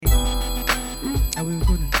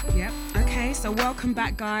So welcome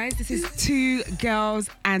back, guys. This is Two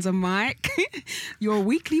Girls and a Mic, your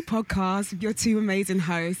weekly podcast with your two amazing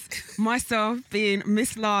hosts. Myself being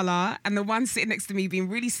Miss Lala, and the one sitting next to me being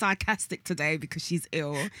really sarcastic today because she's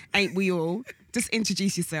ill. Ain't we all? Just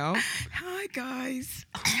introduce yourself. Hi, guys.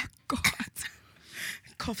 Oh, God.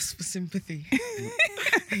 Coughs for sympathy.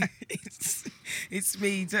 it's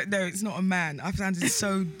me. No, it's not a man. I sounded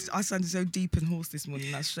so deep and hoarse this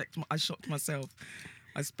morning. I shocked myself.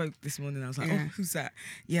 I spoke this morning. I was like, Yeah. "Oh, who's that?"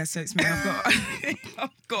 Yeah, so it's me. I've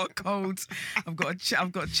got a cold. I've got a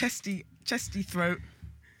chesty throat.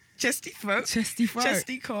 Chesty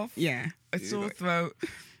cough. Yeah. A sore throat.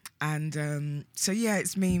 And so, yeah,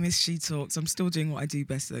 it's me, Miss She Talks. I'm still doing what I do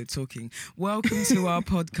best, though, talking. Welcome to our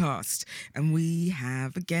podcast. And we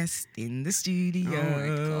have a guest in the studio. Oh, my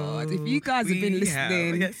God. If you guys have been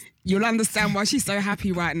listening, you'll understand why she's so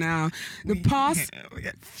happy right now. The past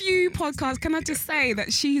few podcasts, can I just say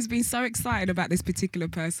that she has been so excited about this particular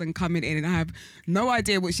person coming in, and I have no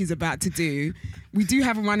idea what she's about to do. We do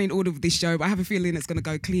have a running order of this show, but I have a feeling it's going to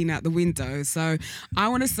go clean out the window. So I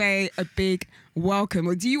want to say a big welcome.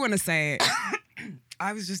 Or do you want to say it?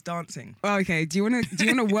 I was just dancing. Okay. Do you want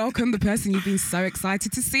to welcome the person you've been so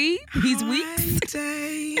excited to see these weeks?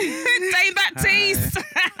 Dane. Dane Baptiste.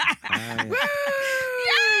 Hi. Woo!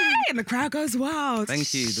 Yay! And the crowd goes wild.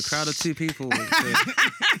 Thank you. The crowd of two people.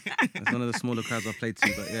 It's one of the smaller crowds I've played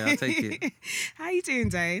to, but yeah, I'll take it. How you doing,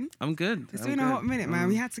 Dane? I'm good. It's been a hot minute, man.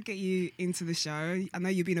 We had to get you into the show. I know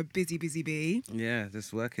you've been a busy bee. Yeah,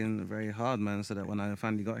 just working very hard, man, so that when I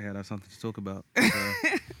finally got here, I'd have something to talk about.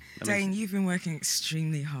 So, Dane, you've been working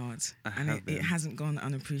extremely hard, and it hasn't gone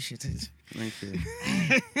unappreciated. Thank you.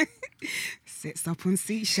 Sits up on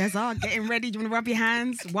seat, Shezza, getting ready. Do you want to rub your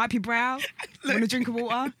hands? Wipe your brow? Want a drink of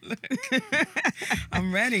water?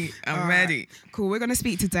 I'm ready. I'm All ready. Right. Cool. We're going to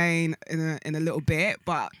speak to Dane in a little bit,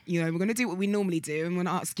 but, we're going to do what we normally do. I'm going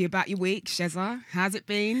to ask you about your week. Shezza, how's it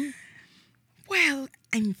been? Well,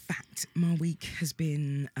 in fact, my week has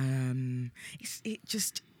been, it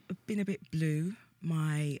just been a bit blue.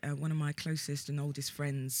 My one of my closest and oldest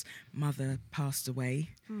friends' mother passed away.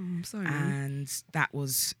 Oh, I'm sorry. And it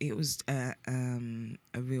was a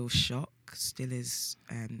real shock. Still is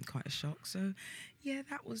quite a shock. So, yeah,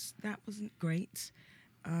 that wasn't great.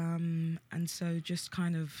 And so just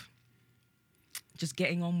kind of just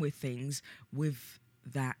getting on with things with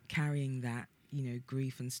that, carrying that,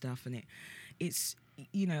 grief and stuff, and it's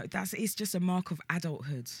just a mark of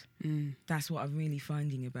adulthood. That's what I'm really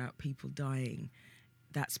finding about people dying.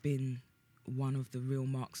 That's been one of the real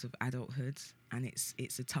marks of adulthood, and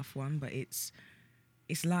it's a tough one, but it's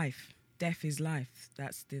life. Death is life.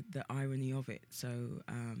 That's the irony of it. So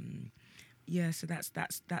so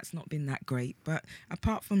that's not been that great. But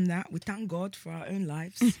apart from that, we thank God for our own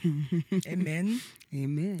lives. Amen.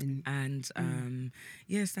 Amen. And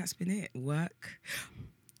yes, that's been it. Work.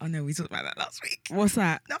 Oh no, we talked about that last week. What's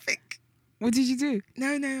that? Nothing. What did you do? No,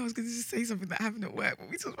 I was going to just say something that happened at work, but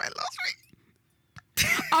we talked about it last week.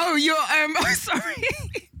 Oh, you're sorry.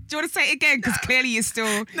 Do you want to say it again? Because clearly you're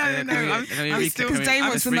still. No. I'm still. Dane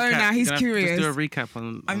wants to know now. He's curious. Just do a recap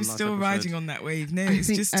on I'm last still episode. riding on that wave. No, I it's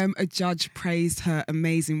think just. a judge praised her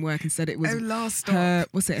amazing work and said it was last stop. her.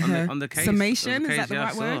 What's it? Her on the case, summation? on the Is that case, the yeah, I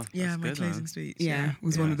right saw. word? Yeah, That's my good, closing man. speech. Yeah, it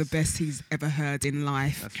was one of the best he's ever heard in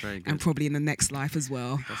life. That's very good. And probably in the next life as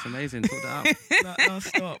well. That's amazing. Talk that out.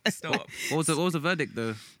 No, stop. What was the verdict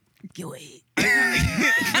though? Guilty. It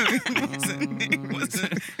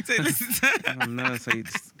wasn't. So listen to Oh no, so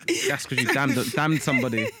that's because you damned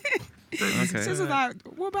somebody. Okay. So it's like,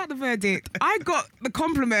 what about the verdict? I got the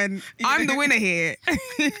compliment. I'm the winner here.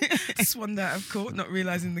 swan out of court, not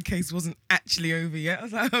realising the case wasn't actually over yet. I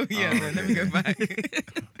was like, then let me go back.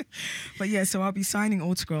 But yeah, so I'll be signing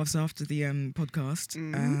autographs after the podcast,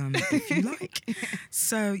 if you like.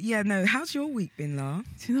 So yeah, no, how's your week been, La?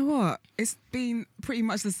 Do you know what? It's been pretty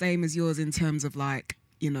much the same as yours in terms of like,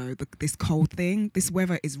 this cold thing. This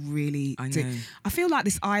weather is really. I know. I feel like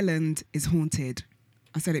this island is haunted.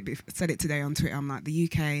 I said it today on Twitter. I'm like, the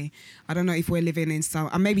UK, I don't know if we're living in some,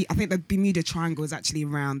 I think the Bermuda Triangle is actually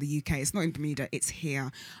around the UK. It's not in Bermuda, it's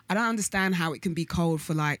here. I don't understand how it can be cold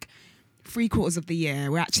for like 3/4 of the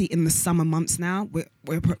year. We're actually in the summer months now. We're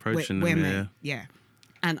approaching them, yeah.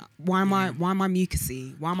 And why am I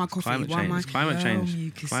mucusy? Why am I coughing? Climate change.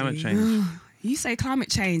 You say climate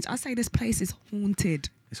change. I say this place is haunted.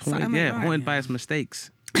 It's haunted, haunted by its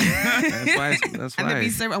mistakes. That's why.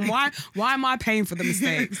 And why am I paying for the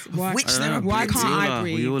mistakes? Why can't I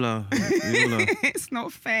breathe? We all are. It's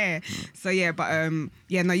not fair. So yeah, but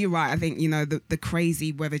no, you're right. I think the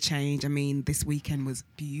crazy weather change. I mean, this weekend was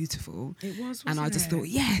beautiful. It was, and I just thought,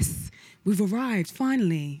 yes, we've arrived,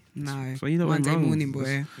 finally. No. So you know went Monday wrong. morning,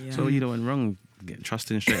 boy. Yeah. So you know went wrong. Get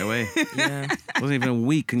trusting straight away. Yeah. It wasn't even a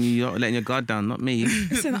week and you're letting your guard down, not me.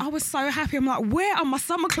 Listen, I was so happy. I'm like, where are my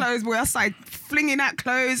summer clothes, boy? I started flinging out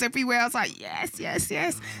clothes everywhere. I was like, yes.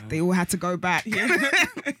 They all had to go back.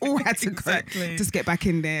 All had to Exactly. go. Just get back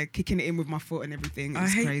in there, kicking it in with my foot and everything. It I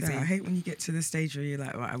was hate crazy. that. I hate when you get to the stage where you're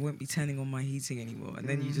like, right, I won't be turning on my heating anymore. And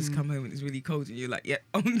then you just come home and it's really cold and you're like, yeah,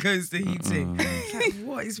 on goes the heating. It's like,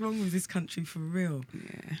 what is wrong with this country for real?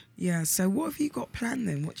 Yeah. Yeah, so what have you got planned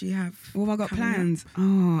then? What do you have? What have I got coming up? planned?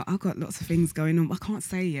 Oh, I've got lots of things going on. I can't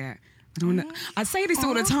say yet. I don't want to. I say this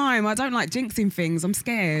all the time. I don't like jinxing things. I'm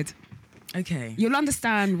scared. Okay. You'll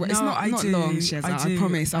understand. It's No, not I do. long, Sheza. I I do.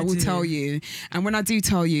 promise. I will do. tell you. And when I do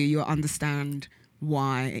tell you, you'll understand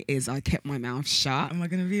why it is I kept my mouth shut. Am I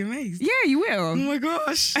going to be amazed? Yeah, you Oh will. my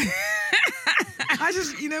gosh. I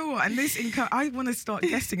just, you know what? And this, I want to start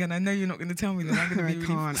guessing and I know you're not going to tell me that. I'm going I to be can't.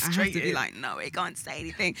 really I have to frustrated. be like, no, it can't say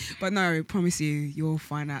anything. But no, I promise you, you'll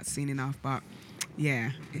find out soon enough. But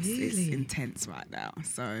yeah, it's Really? intense right now.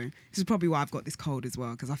 So this is probably why I've got this cold as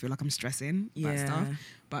well, because I feel like I'm stressing about Yeah. stuff.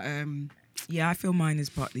 But Yeah, I feel mine is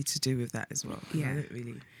partly to do with that as well. 'Cause Yeah. I don't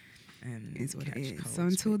really is what it catch is. colds, So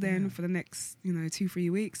until but then, yeah. for the next 2-3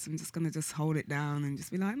 weeks, I'm just gonna just hold it down and just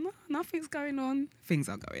be like, no, nothing's going on. Things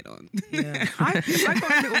are going on. Yeah, I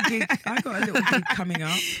got a little gig. I got a little gig coming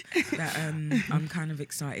up that I'm kind of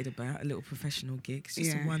excited about. A little professional gig. It's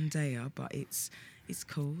just Yeah. a one-dayer, but it's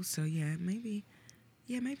cool. So yeah, maybe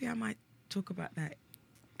I might talk about that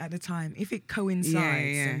at the time if it coincides.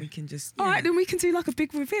 Yeah. Then we can just. All right, then we can do like a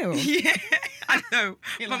big reveal. Yeah, I know.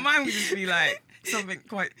 You're But like- mine would just be like something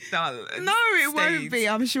quite dull. and No, it won't staid. be.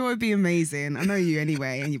 I'm sure it'd be amazing. I know you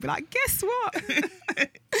anyway. And you'd be like, guess what?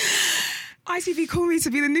 ITV called me to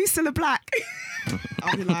be the new Cilla Black.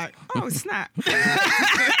 I'll be like, oh, snap.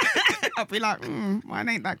 I'll be like, mine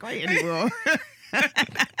ain't that great anymore.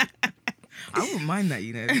 I wouldn't mind that,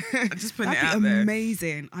 I'm just putting That'd it out be there.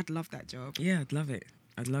 amazing. I'd love that job. Yeah, I'd love it.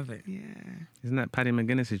 Yeah. Isn't that Paddy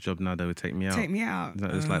McGuinness's job now that would take me out? Take me out.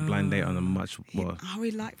 It's like blind date on a much more. I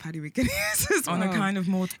really like Paddy McGuinness as well. On a kind of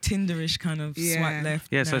more Tinderish kind of Yeah. swipe left.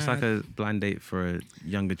 Yeah, so it's nah. like a blind date for a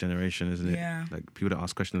younger generation, isn't it? Yeah. Like people don't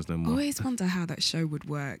ask questions no I more. always wonder how that show would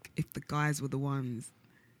work if the guys were the ones,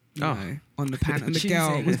 Oh. on the panel, and the girl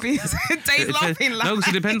Choosing. was being Dave's laughing like No, because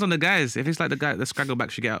it depends on the guys. If it's like the guy, the scraggle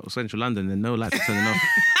back should get out of Central London, then no lights are turning off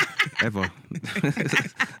ever.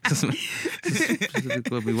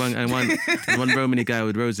 There'll be one Romany guy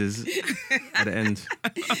with roses at the end.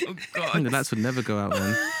 Oh God. The lights would never go out,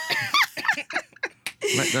 man.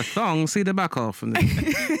 Like the thong, see the back off. And then...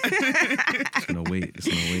 It's gonna wait. It's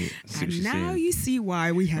gonna wait. See what And she's now saying. you see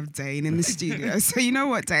why we have Dane in the studio. So you know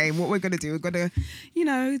what, Dane? What we're gonna do? We're gonna,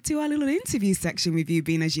 do our little interview section with you.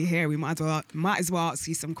 Being as you're here, we might as well ask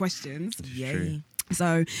you some questions. Yay.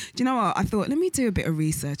 So do you know what? I thought let me do a bit of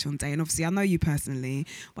research on Dane. Obviously, I know you personally,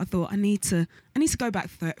 but I thought I need to go back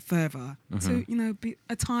further to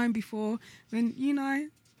a time before when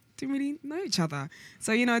didn't really know each other.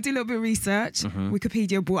 So I did a little bit of research.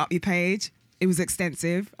 Wikipedia brought up your page. It was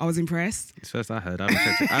extensive. I was impressed. It's first I heard.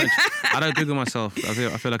 I don't Google myself. I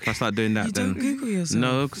feel like if I start doing that, You then don't Google yourself?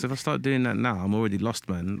 no, because if I start doing that now, I'm already lost,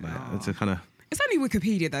 man. Like, it's a kind of It's only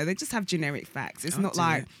Wikipedia though. They just have generic facts. It's Oh, not do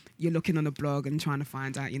like they? you're looking on a blog and trying to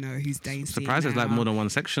find out, who's Dane. surprised there's like more than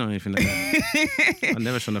one section or anything like that. I've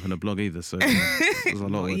never shown up in a blog either, so there's a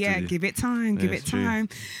lot of work Yeah, to do. give it time. Give Yeah, it it's true. time.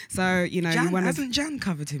 So you Jan, want to. hasn't Jan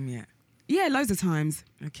covered him yet? Yeah, loads of times.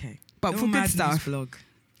 Okay. But Little for good Mad News stuff. Vlog.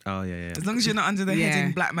 Oh yeah. As long as you're not under the Yeah.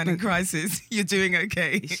 heading Black Man in Crisis, you're doing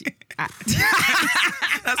okay.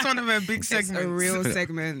 That's one of her big It's segments. a real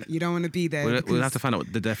segment. You don't want to be there. We'll because have to find out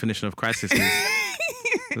what the definition of crisis is.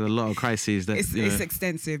 There's a lot of crises that it's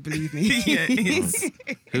extensive, believe me. Yeah, it is.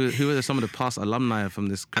 Who are some of the past alumni from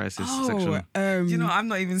this crisis section? You know, I'm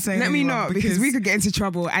not even saying let me anyone know because we could get into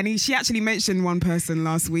trouble. And she actually mentioned one person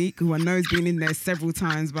last week who I know has been in there several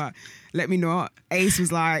times, but let me know. Ace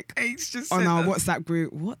was like H just on said our that. WhatsApp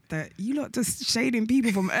group, what the? You lot just shading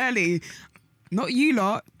people from early. Not you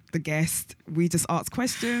lot, the guest. We just ask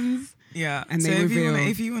questions. Yeah, And so they reveal.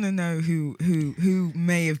 if you want to know who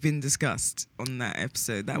may have been discussed on that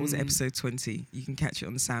episode, that was episode 20. You can catch it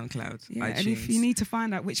on SoundCloud, Yeah, iTunes. and if you need to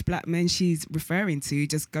find out which black men she's referring to,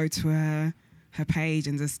 just go to her page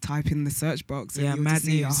and just type in the search box and Yeah, you'll Mad just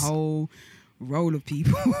see a News. whole roll of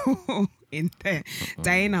people in there.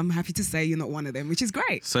 Dane, I'm happy to say you're not one of them, which is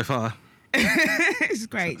great. So far, It's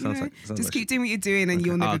great. Sounds like- just like keep doing what you're doing and Okay.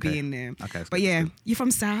 you'll never Oh, okay. be in there. okay. that's But good, yeah, that's good. you're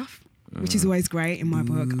from South, which is always great in my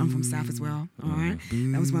book. I'm from South as well. All right.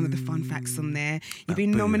 That was one of the fun facts on there. You've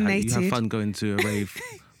been Boo. nominated. You have fun going to a rave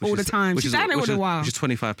all the time. She's done it all the while. Which is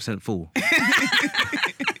 25% full.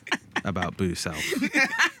 About Boo South.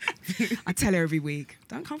 I tell her every week,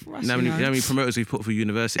 don't come for us. You know how many promoters we've put for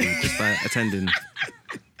university just by attending?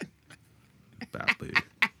 About Boo.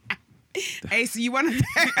 Hey, so you want to...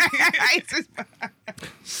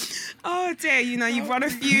 Oh dear, you've won a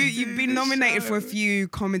few. You've been nominated for a few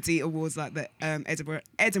comedy awards, like the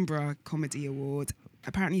Edinburgh Comedy Award.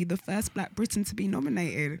 Apparently, you're the first Black Briton to be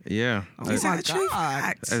nominated. Yeah. Oh my God.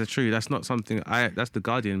 That's true. That's not something that's the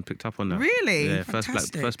Guardian picked up on that. Really? Yeah,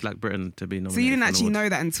 first Black Briton to be nominated. So you didn't actually know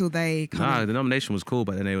that until they No, the nomination was cool,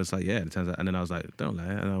 but then they was like, yeah, it turns out, and then I was like, don't lie,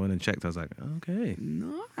 and I went and checked. I was like, okay,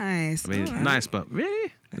 nice. I mean, nice, but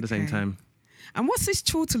really at the same time. And what's this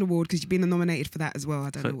Chortle Award? Because you've been nominated for that as well. I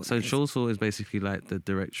don't know what that is. Chortle is basically like the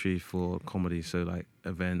directory for comedy, so like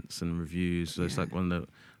events and reviews. So it's like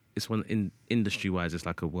it's one in industry-wise, it's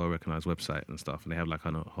like a well-recognised website and stuff, and they have like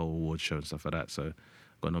a whole award show and stuff like that. So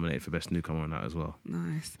got nominated for Best Newcomer on that as well.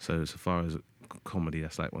 Nice. So as far as comedy,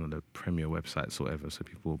 that's like one of the premier websites or whatever. So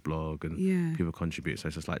people blog and people contribute. So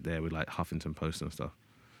it's just like there with like Huffington Post and stuff.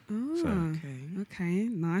 Oh, so. Okay.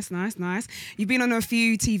 Nice. You've been on a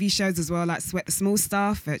few TV shows as well, like Sweat the Small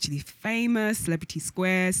Stuff, Virtually Famous, Celebrity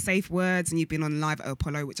Squares, Safe Words, and you've been on Live at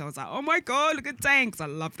Apollo, which I was like, oh my God, look at Dane, because I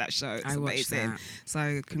love that show. It's amazing.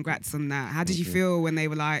 So congrats on that. How did you feel when they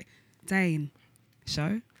were like, Dane,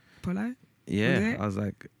 show, Apollo? Yeah, I was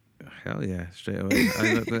like, hell yeah, straight away.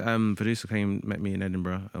 The producer met me in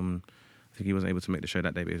Edinburgh. I think he wasn't able to make the show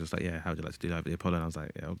that day, but he was just like, yeah, how would you like to do Live at the Apollo? And I was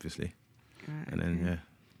like, yeah, obviously. Right, and then,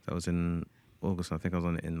 that was in August. I think I was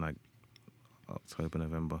on it in like October,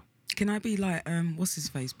 November. Can I be like, what's his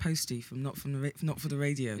face, Posty from Not for the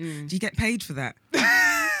Radio? Do you get paid for that?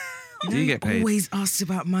 Do you get paid? Always asked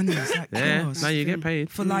about money. It's like, no, you get paid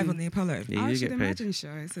for Live on the Apollo. Yeah, you get paid.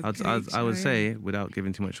 I would say, without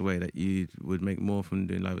giving too much away, that you would make more from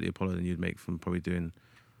doing Live at the Apollo than you'd make from probably doing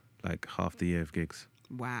like half the year of gigs.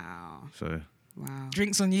 Wow. So. Wow.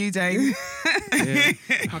 Drinks on you, Dave.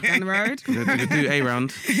 Park down the road. You could do a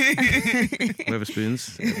round.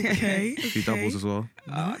 Weatherspoons. Okay. A few doubles as well.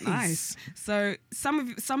 Oh, nice. So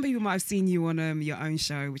some people might have seen you on your own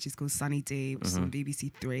show, which is called Sunny D, which is on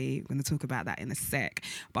BBC Three. We're going to talk about that in a sec.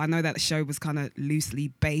 But I know that the show was kind of loosely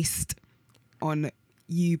based on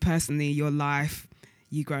you personally, your life,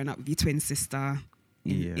 you growing up with your twin sister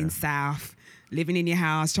in South, living in your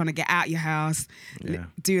house, trying to get out your house,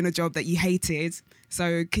 doing a job that you hated.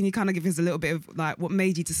 So can you kind of give us a little bit of like what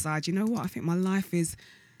made you decide, you know what, I think my life is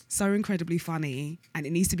so incredibly funny and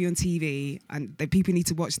it needs to be on TV and the people need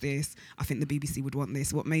to watch this. I think the BBC would want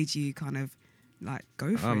this. What made you kind of like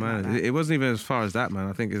go for it? Oh man, like that? It wasn't even as far as that, man.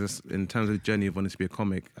 I think it's just, in terms of the journey of wanting to be a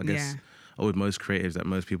comic, I guess with most creatives that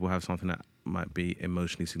most people have something that might be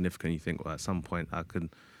emotionally significant. You think, well, at some point I could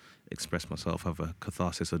express myself, have a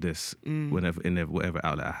catharsis of this whatever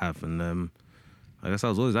outlet I have. And I guess I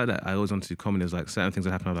was always like that. I always wanted to do comedy. There's like certain things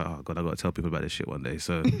that happen. I'm like, oh God, I got to tell people about this shit one day.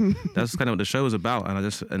 So that's kind of what the show was about.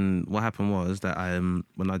 And what happened was that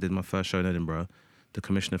when I did my first show in Edinburgh, the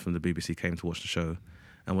commissioner from the BBC came to watch the show.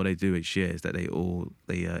 And what they do each year is that they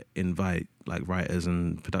invite like writers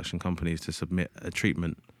and production companies to submit a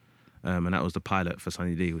treatment. And that was the pilot for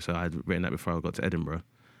Sunny D. So I'd written that before I got to Edinburgh.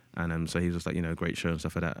 And so he was just like, great show and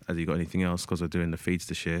stuff like that. Has he got anything else? Because we're doing the feeds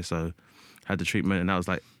this year. So had the treatment, and that was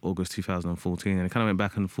like August 2014. And it kind of went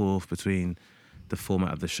back and forth between the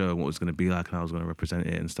format of the show and what it was going to be like and how I was going to represent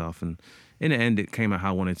it and stuff. And in the end, it came out how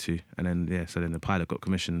I wanted to. And then, so then the pilot got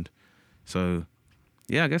commissioned. So,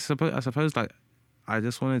 I guess I suppose like I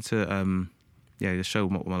just wanted to, just show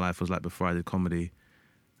what my life was like before I did comedy,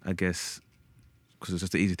 I guess. Because it's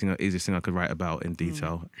just the easiest thing I could write about in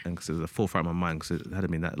detail, and because it was the forefront of my mind, because it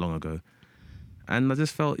hadn't been that long ago. And I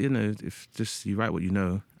just felt, if just you write what you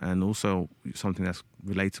know, and also something that's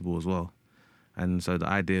relatable as well. And so the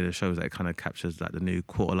idea of the show is that it kind of captures like the new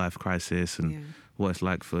quarter life crisis and what it's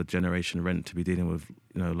like for Generation Rent to be dealing with,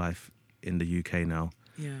 life in the UK now.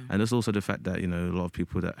 Yeah. And there's also the fact that, a lot of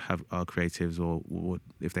people that are creatives or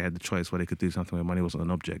if they had the choice where they could do something where money wasn't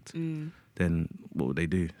an object, then what would they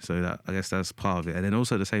do? So I guess that's part of it. And then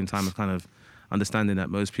also at the same time, it's kind of understanding that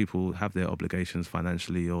most people have their obligations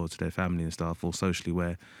financially or to their family and stuff or socially,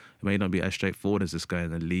 where it may not be as straightforward as just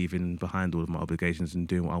going and leaving behind all of my obligations and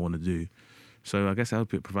doing what I want to do. So I guess I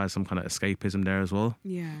hope it provides some kind of escapism there as well.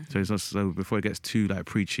 Yeah. So it's not, so before it gets too like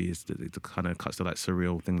preachy, it kind of cuts to like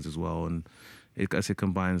surreal things as well. And it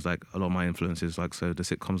combines like a lot of my influences. Like, so the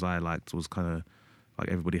sitcoms I liked was kind of like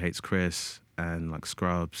Everybody Hates Chris and like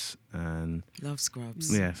Scrubs and love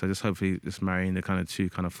Scrubs. Yeah, so just hopefully just marrying the kind of two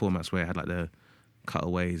kind of formats where I had like the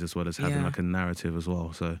cutaways as well as having like a narrative as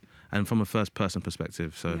well. So, and from a first person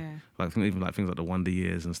perspective. So like even like things like the Wonder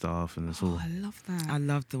Years and stuff, and it's all. I love that. I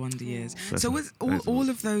love the Wonder Years. So was all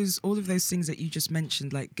of those things that you just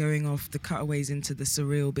mentioned, like going off the cutaways into the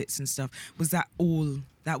surreal bits and stuff, was that all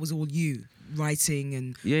you writing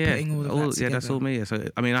and putting all of that together? Yeah, that's all me. Yeah. So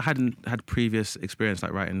I mean, I hadn't had previous experience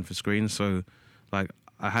like writing for screen, so like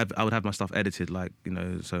I would have my stuff edited, like, you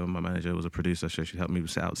know, so my manager was a producer, so she'd help me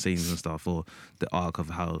set out scenes and stuff, or the arc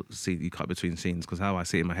of how you cut between scenes, because how I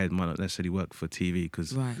see it in my head might not necessarily work for TV,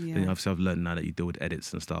 because obviously I've learned now that you deal with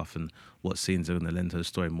edits and stuff, and what scenes are going to lend to the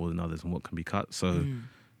story more than others, and what can be cut. So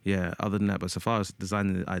yeah, other than that, but so far as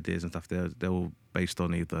designing ideas and stuff, they're all based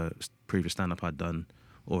on either previous stand-up I'd done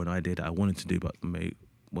or an idea that I wanted to do but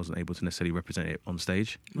wasn't able to necessarily represent it on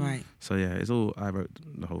stage. Right. So yeah, it's all, I wrote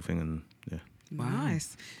the whole thing, and yeah. Wow.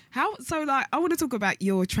 Nice. So like, I want to talk about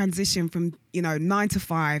your transition from, 9 to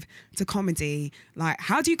 5 to comedy. Like,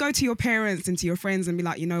 how do you go to your parents and to your friends and be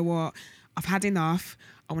like, you know what, I've had enough,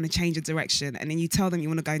 I want to change a direction, and then you tell them you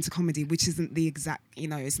want to go into comedy, which isn't the exact,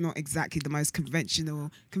 it's not exactly the most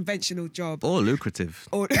conventional job or lucrative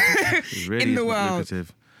or really in the world.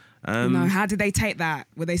 Lucrative. How did they take that?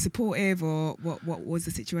 Were they supportive, or what was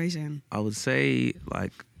the situation? I would say,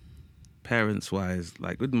 like, parents wise,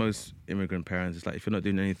 like with most immigrant parents, it's like if you're not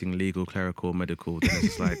doing anything legal, clerical, medical, then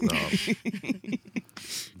it's just like,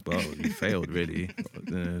 well, you failed really.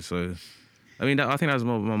 So I mean, I think that was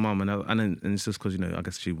more my mum, and it's just because, I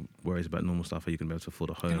guess she worries about normal stuff, how you can be able to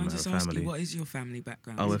afford a home and a family. Ask you, what is your family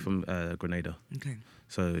background? Oh, we're from Grenada. Okay.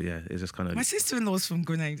 So yeah, it's just kind of. My sister-in-law's from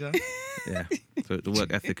Grenada. Yeah. So the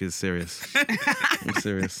work ethic is serious. It's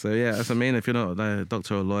serious. So yeah, that's what I mean. If you're not a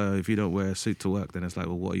doctor or a lawyer, if you don't wear a suit to work, then it's like,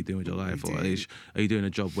 well, what are you doing with your life? Or are you doing a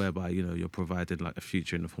job whereby, you're provided like a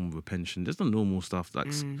future in the form of a pension? Just the normal stuff, like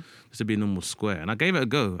just to be a normal square. And I gave it a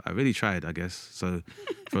go. I really tried, I guess. So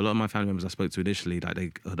for a lot of my family members I spoke to initially, like they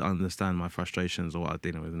could understand my frustrations or what I was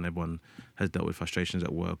dealing with, and everyone has dealt with frustrations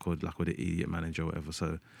at work or like with the idiot manager or whatever.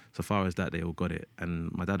 So far as that, they all got it.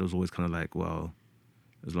 And my dad was always kind of like, well,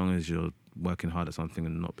 as long as you're working hard at something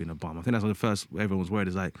and not being a bum. I think that's the first everyone was worried,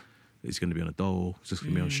 is like, it's going to be on a dole, it's just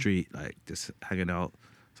going to be on the street, like just hanging out.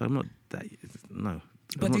 So I'm not that, no.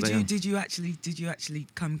 But did you actually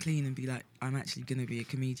come clean and be like, I'm actually going to be a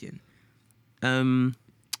comedian? I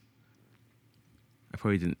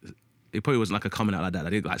probably didn't. It probably wasn't like a comment out like that. I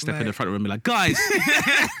didn't like step in the front room and be like, guys,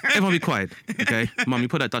 everyone be quiet, okay? Mum, you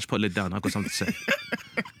put that Dutch pot lid down. I've got something to say.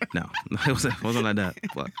 No, it wasn't like that.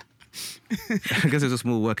 But I guess it was just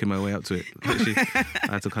more working my way up to it. Actually,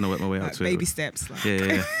 I had to kind of work my way up to baby it. Steps. Like.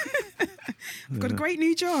 Yeah. I've got a great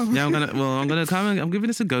new job. Yeah, I'm gonna come. I'm giving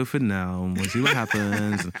this a go for now, and we'll see what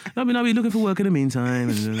happens. I'll be looking for work in the meantime.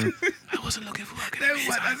 And, I wasn't looking for work.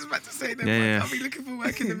 I was about to say that. I'll be looking for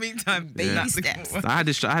work in the meantime. Baby steps. I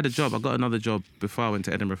had a job. I got another job before I went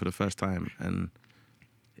to Edinburgh for the first time, and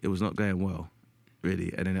it was not going well,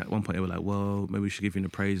 really. And then at one point they were like, "Well, maybe we should give you an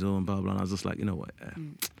appraisal," and blah blah. And I was just like, you know what?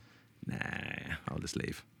 Nah, I'll just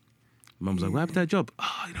leave. Mum was like, what happened to that job?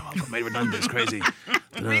 Oh, I got made redundant. It's crazy.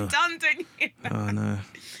 Redundant. Oh, no.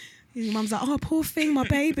 Your mum's like, oh, poor thing, my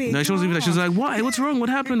baby. No, she wasn't even like, she was like, why? What's wrong? What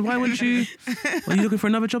happened? Why weren't you? Are you looking for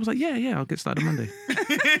another job? I was like, yeah, I'll get started on Monday.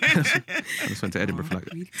 I just went to Edinburgh for like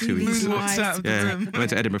 2 weeks. I went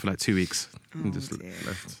to Edinburgh for like 2 weeks and just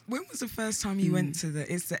left. When was the first time you went to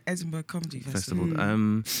the Edinburgh Comedy Festival?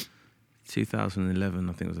 2011,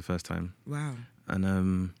 I think was the first time. Wow.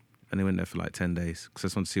 And they went there for like 10 days because I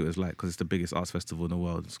just wanted to see what it was like, because it's the biggest arts festival in the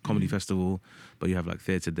world. It's a comedy festival, but you have like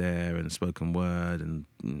theatre there and spoken word and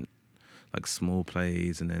like small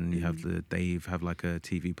plays, and then you have Dave have like a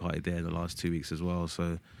TV party there the last 2 weeks as well.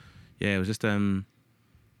 So yeah, it was just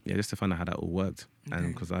just to find out how that all worked. Okay.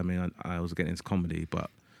 And because I was getting into comedy, but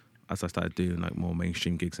as I started doing like more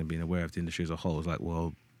mainstream gigs and being aware of the industry as a whole, it was like,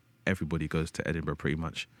 well, everybody goes to Edinburgh pretty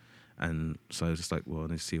much. And so it's just like, well, I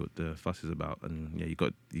need to see what the fuss is about. And yeah, you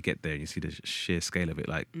get there and you see the sheer scale of it.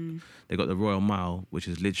 Like they got the Royal Mile, which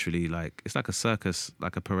is literally like, it's like a circus,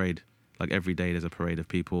 like a parade. Like every day there's a parade of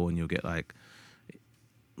people, and you'll get like,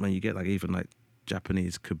 when you get like even like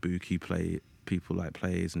Japanese kabuki people like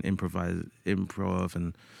plays and improv,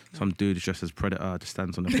 and some dude dressed as Predator just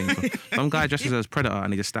stands on the thing. Some guy dresses as Predator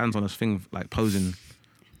and he just stands on his thing like posing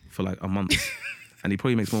for like a month. And he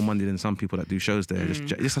probably makes more money than some people that do shows there.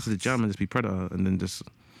 Just has to jump and just be Predator, and then just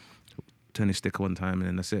turn his sticker one time, and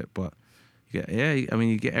then that's it. But you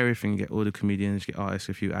get everything. You get all the comedians, you get artists,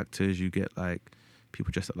 a few actors, you get like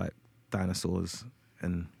people dressed up like dinosaurs.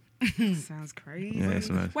 And sounds crazy.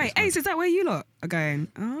 Yeah, wait, Ace, is that where you lot are going?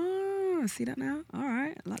 Oh, I see that now. All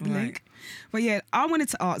right, I like the link. But yeah, I wanted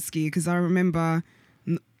to ask you, because I remember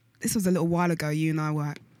this was a little while ago. You and I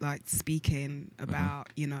were like speaking about,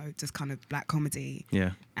 you know, just kind of black comedy.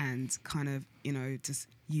 Yeah. And kind of, you know, just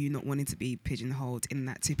you not wanting to be pigeonholed in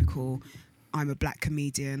that typical, I'm a black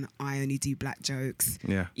comedian, I only do black jokes.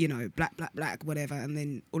 Yeah. You know, black, whatever. And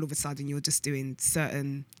then all of a sudden you're just doing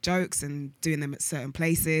certain jokes and doing them at certain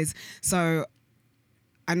places. So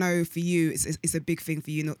I know for you, it's a big thing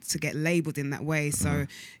for you not to get labelled in that way. So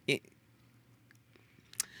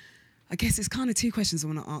I guess it's kind of two questions I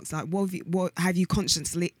want to ask. Like, what have you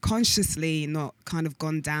consciously not kind of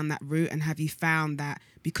gone down that route, and have you found that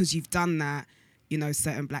because you've done that, you know,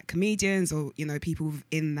 certain black comedians or, you know, people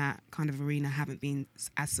in that kind of arena haven't been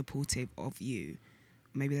as supportive of you?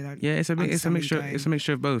 Maybe they don't. Yeah, it's a mixture. It's a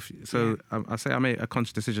mixture of both. So I say I made a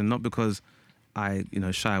conscious decision, not because I, you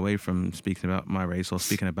know, shy away from speaking about my race or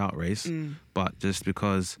speaking about race, but just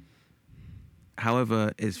because,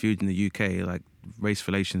 however it's viewed in the UK, like, race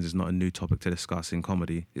relations is not a new topic to discuss in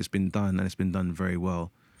comedy. It's been done, and it's been done very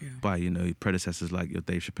well by, you know, predecessors like your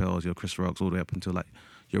Dave Chappelle's, your Chris Rocks, all the way up until like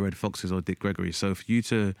your Red Foxes or Dick Gregory. So for you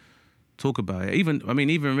to talk about it, even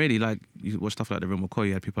really, like, you watch stuff like The Real McCoy,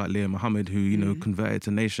 you had people like Leah Muhammad who, you know, converted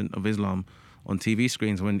to Nation of Islam on TV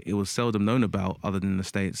screens when it was seldom known about other than the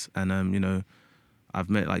States. And, you know, I've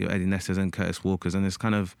met like your Eddie Nesters and Curtis Walkers, and it's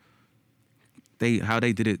kind of, how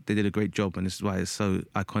they did it, they did a great job, and this is why it's so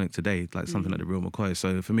iconic today, like something like The Real McCoy.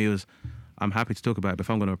 So for me, I'm happy to talk about it, but if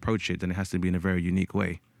I'm going to approach it, then it has to be in a very unique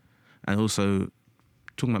way. And also,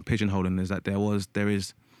 talking about pigeonholing is that there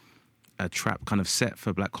is a trap kind of set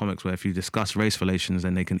for black comics where if you discuss race relations,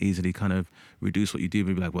 then they can easily kind of reduce what you do,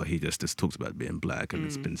 and be like, well, he just talks about being black and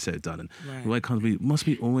it's been said, done. And why can't we, must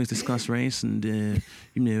we always discuss race? And, you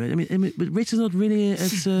know, I mean, but race is not really,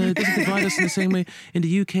 doesn't divide us in the same way in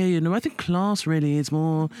the UK. You know, I think class really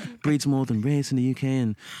breeds more than race in the UK.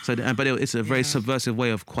 And so, but it's a very subversive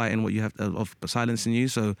way of quieting what you have, of silencing you.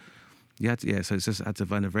 So you had to, so it's just had to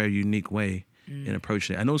find a very unique way in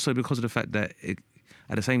approaching it. And also because of the fact that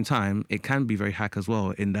at the same time, it can be very hack as well,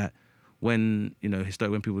 in that when, you know,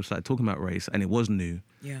 when people started talking about race and it was new,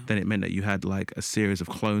 then it meant that you had like a series of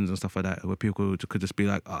clones and stuff like that where people could just be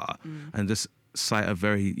like, and just cite a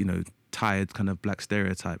very, you know, tired kind of black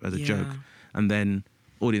stereotype as a joke. And then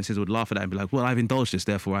audiences would laugh at that and be like, well, I've indulged this,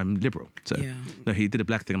 therefore I'm liberal. So, no, he did a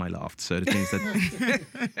black thing and I laughed. So it means that,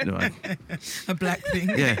 you know, a black thing.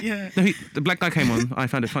 Yeah. No, the black guy came on, I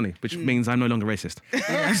found it funny, which means I'm no longer racist.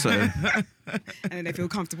 So, and then they feel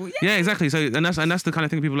comfortable. Yeah, exactly. So, and that's the kind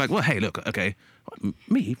of thing people are like, well, hey, look, okay,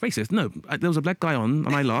 me, racist? No, there was a black guy on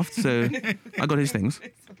and I laughed, so I got his things.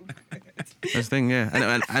 That's the thing,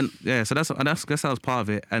 yeah. And yeah, so I guess that was part of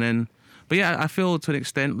it. And then, but yeah, I feel to an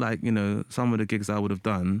extent like, you know, some of the gigs I would have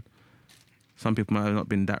done, some people might have not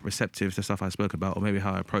been that receptive to stuff I spoke about, or maybe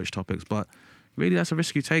how I approach topics, but really that's a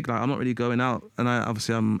risk you take. Like, I'm not really going out, and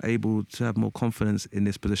I'm able to have more confidence in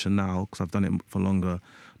this position now because I've done it for longer,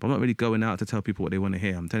 but I'm not really going out to tell people what they want to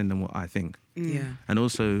hear. I'm telling them what I think. Yeah. And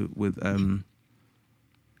also with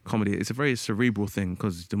comedy, it's a very cerebral thing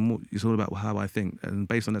because it's all about how I think. And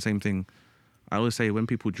based on that same thing, I always say when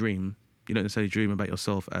people dream, you don't necessarily dream about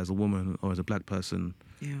yourself as a woman or as a black person.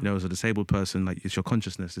 You know, as a disabled person, like, it's your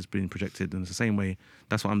consciousness that's being projected. And it's the same way,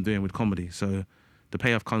 that's what I'm doing with comedy. So the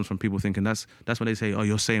payoff comes from people thinking, that's when they say, oh,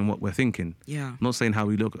 you're saying what we're thinking. Yeah. I'm not saying how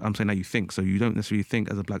we look, I'm saying how you think. So you don't necessarily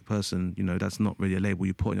think as a black person, you know, that's not really a label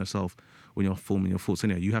you put on yourself when you're forming your thoughts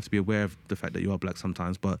in it. You have to be aware of the fact that you are black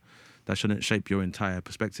sometimes, but that shouldn't shape your entire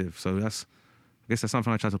perspective. So I guess that's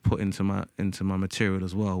something I try to put into my material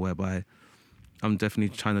as well, whereby I'm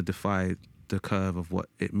definitely trying to defy the curve of what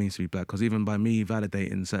it means to be black. Because even by me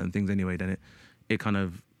validating certain things anyway, then it kind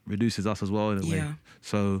of reduces us as well in a way.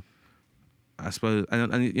 So I suppose,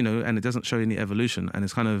 and you know, and it doesn't show any evolution. And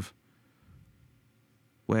it's kind of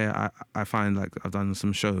where I find, like, I've done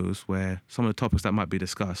some shows where some of the topics that might be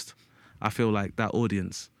discussed, I feel like that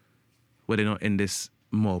audience, where they're not in this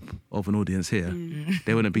mob of an audience here,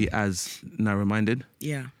 they wouldn't be as narrow-minded.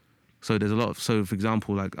 Yeah. So there's a lot of, so for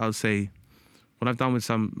example, like, I'll say, what I've done with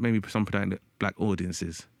some predominant black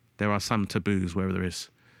audiences, there are some taboos, whether there is,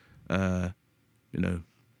 you know,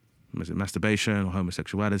 masturbation or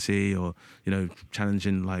homosexuality, or, you know,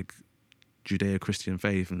 challenging like Judeo-Christian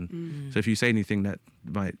faith. And so if you say anything that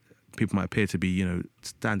people might appear to be, you know,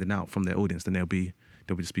 standing out from their audience, then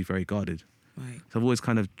they'll just be very guarded. Right. So I've always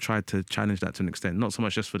kind of tried to challenge that to an extent, not so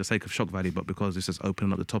much just for the sake of shock value, but because it's just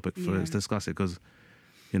opening up the topic for us to discuss it. Because,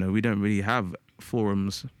 you know, we don't really have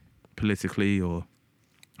forums politically or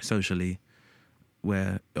socially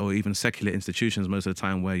or even secular institutions most of the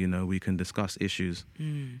time where, you know, we can discuss issues.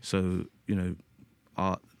 So, you know,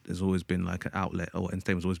 art has always been like an outlet, or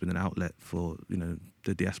entertainment's always been an outlet for, you know,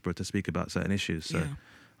 the diaspora to speak about certain issues. So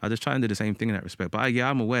I just try and do the same thing in that respect. But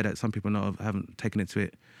I'm aware that some people haven't taken it to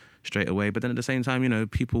it straight away. But then at the same time, you know,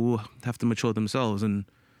 people will have to mature themselves. And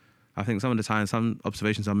I think some of the time, some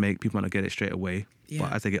observations I make, people might not get it straight away. Yeah.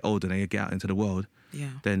 But as they get older and they get out into the world,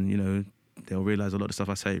 then, you know, they'll realise a lot of stuff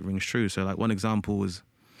I say rings true. So like one example was,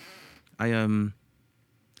 I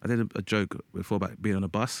did a joke before about being on a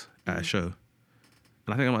bus at a show.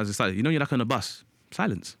 And I think I might have decided, you know, you're like on a bus,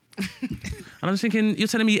 silence. And I'm thinking, you're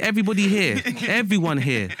telling me everybody here, everyone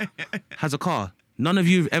here has a car. None of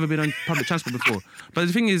you have ever been on public transport before. But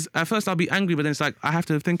the thing is, at first I'll be angry, but then it's like, I have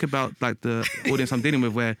to think about like the audience I'm dealing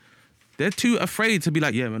with where they're too afraid to be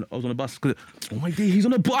like, yeah, man, I was on a bus. Oh my God, he's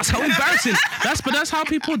on a bus. How embarrassing. That's how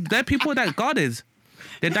they're people that guarded.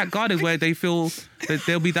 They're that guarded where they feel that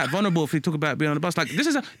they'll be that vulnerable if they talk about being on a bus. Like this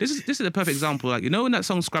is a perfect example. Like, you know, when that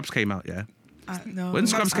song Scrubs came out, yeah? No, when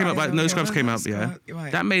Scrubs came out, like, No Scrubs came out, yeah?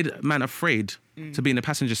 Right. That made man afraid to be in the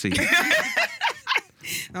passenger seat.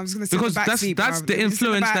 I was going to say because that's the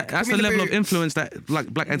influence that's the level of influence that like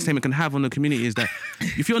black entertainment can have on the community, is that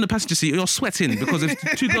if you're on the passenger seat, you're sweating because if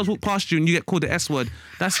two girls walk past you and you get called the S word,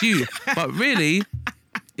 that's you. But really,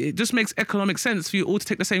 it just makes economic sense for you all to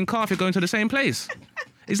take the same car if you're going to the same place.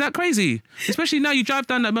 Is that crazy? Especially now you drive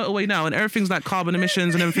down that motorway now and everything's like carbon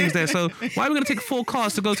emissions and everything's there. So why are we going to take 4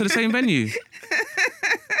 cars to go to the same venue?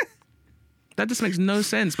 That just makes no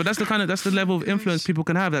sense. But that's the level of influence people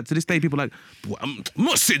can have. That to this day people are like, I'm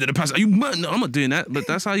not sitting in the passenger. No, I'm not doing that. But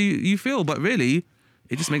that's how you feel. But really,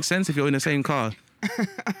 it just makes sense if you're in the same car.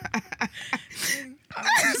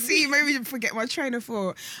 See, maybe you forget my train of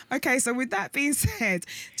thought. Okay, so with that being said,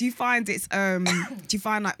 do you find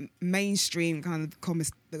like mainstream kind of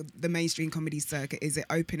the mainstream comedy circuit, is it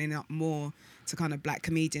opening up more to kind of black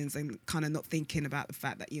comedians and kind of not thinking about the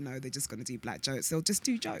fact that, you know, they're just going to do black jokes? They'll just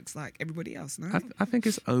do jokes like everybody else, no? I think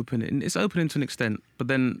it's opening. It's opening to an extent, but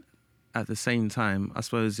then at the same time, I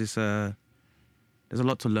suppose there's a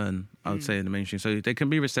lot to learn, I would say, in the mainstream. So they can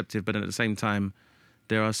be receptive, but at the same time,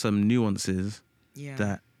 there are some nuances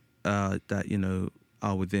that you know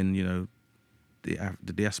are within, you know,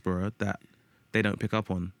 the diaspora that they don't pick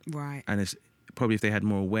up on. Right. And it's probably if they had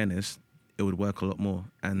more awareness, it would work a lot more.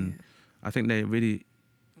 And I think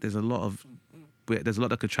there's a lot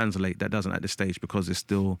that could translate that doesn't at this stage, because it's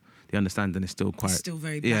still, the understanding is still quite, it's still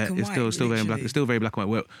very black and white. Still very black. It's still very black and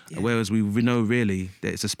white. Whereas we know really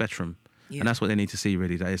that it's a spectrum. Yeah. And that's what they need to see,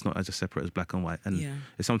 really, that it's not as separate as black and white. And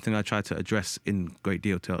it's something I tried to address in great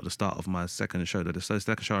detail at the start of my second show. The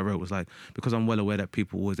second show I wrote was like, because I'm well aware that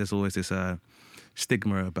there's always this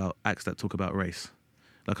stigma about acts that talk about race.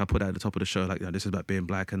 Like I put that at the top of the show, like, you know, this is about being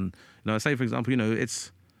black. And, you know, I say, for example, you know,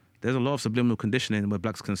 there's a lot of subliminal conditioning where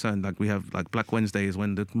black's concerned. Like we have like Black Wednesdays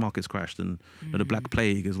when the markets crashed, and you know, the Black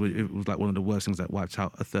Plague it was like one of the worst things that wiped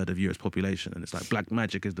out a third of Europe's population. And it's like black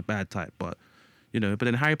magic is the bad type, but you know, but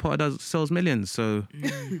then Harry Potter sells millions. So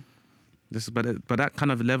but that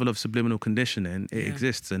kind of level of subliminal conditioning, it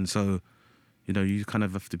exists. And so, you know, you kind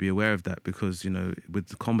of have to be aware of that, because, you know, with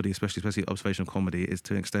the comedy, especially observational comedy, is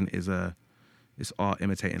to an extent is it's art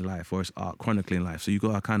imitating life, or it's art chronicling life. So you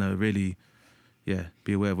got to kind of really,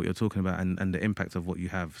 be aware of what you're talking about and the impact of what you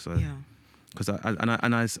have. So, because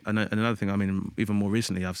another thing, I mean, even more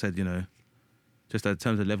recently, I've said, you know, just in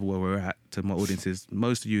terms of the level where we're at, to my audiences,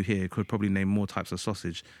 most of you here could probably name more types of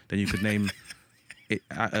sausage than you could name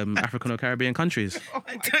African or Caribbean countries. Oh,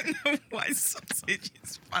 I don't know why sausage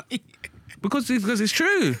is funny. Because it's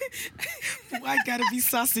true. Why gotta be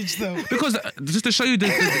sausage though? Because just to show you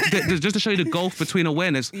the gulf between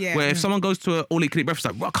awareness, where if someone goes to an all-you-can-eat breakfast,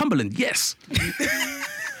 like, well, Cumberland, yes.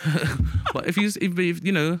 But if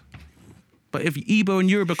you know. But if Igbo and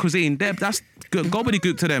Yoruba cuisine, that's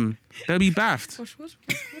gobbledygook to them. They'll be baffed. What's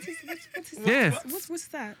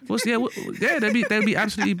that? They'll be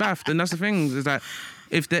absolutely baffed. And that's the thing, is that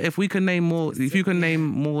if you can name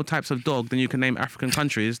more types of dog than you can name African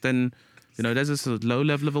countries, then, you know, there's this low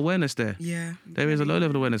level of awareness there. Yeah. There is a low level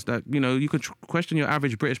of awareness that, you know, you could question your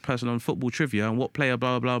average British person on football trivia and what player,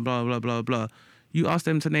 blah, blah, blah, blah, blah, blah. You ask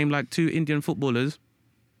them to name like 2 Indian footballers.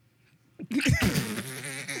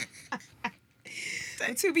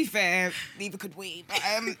 To be fair, neither could we. But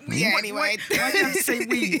anyway. Why do you have to say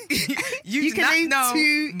we? You can know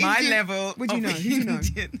 2 my Indian level. Would you know? Who you know?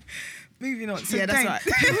 Moving on. So that's right.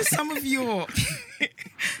 Who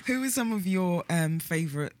are some of your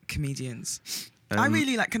favourite comedians? I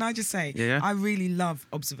really like, can I just say, I really love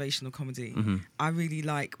observational comedy. Mm-hmm. I really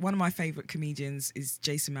like, one of my favourite comedians is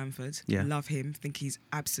Jason Manford. Yeah. I love him. Think he's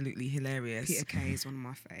absolutely hilarious. Peter Kay is one of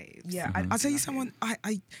my faves. Yeah. I'll tell you someone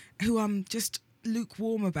who I'm just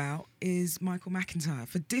lukewarm about is Michael McIntyre,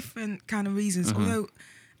 for different kind of reasons. Although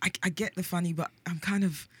I get the funny, but I'm kind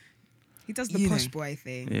of He does the posh boy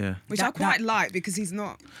thing. Yeah. Which I quite like because he's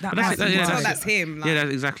not. That's him. Like,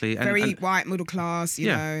 that's exactly. Very white, middle class, you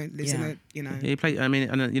know, lives in a, you know. He played, I mean,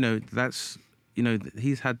 and, you know, that's, you know,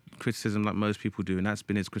 he's had criticism like most people do, and that's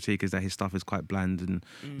been his critique, is that his stuff is quite bland and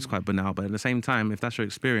it's quite banal. But at the same time, if that's your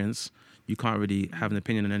experience, you can't really have an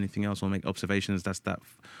opinion on anything else or make observations.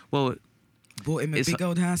 Well, bought him a big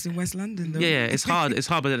old house in West London, though. Yeah, it's hard. It's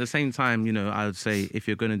hard, but at the same time, you know, I would say if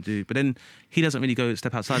you're going to do, but then he doesn't really go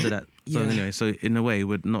step outside of that. So anyway, so in a way,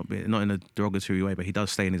 would not in a derogatory way, but he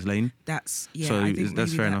does stay in his lane. That's so I think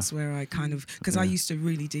that's fair enough. That's where I kind of, because I used to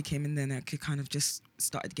really dig him, and then I could kind of just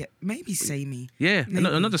started to get maybe samey. Yeah,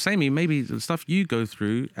 not just samey. Maybe the stuff you go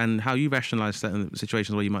through and how you rationalise certain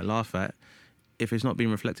situations where you might laugh at. If it's not being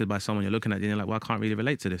reflected by someone you're looking at, then you're like, well, I can't really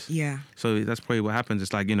relate to this. Yeah. So that's probably what happens.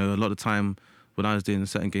 It's like, you know, a lot of time when I was doing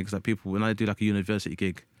certain gigs, like when I do like a university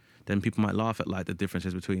gig, then people might laugh at like the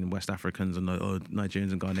differences between West Africans and or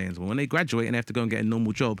Nigerians and Ghanaians. But when they graduate and they have to go and get a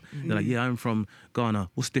normal job, they're like, yeah, I'm from Ghana.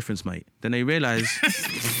 What's the difference, mate? Then they realise,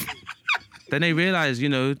 you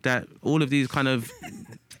know, that all of these kind of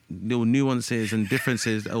little nuances and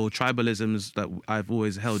differences or tribalisms that I've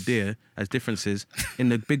always held dear as differences in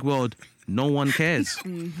the big world, no one cares.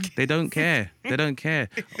 They don't care.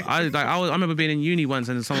 I remember being in uni once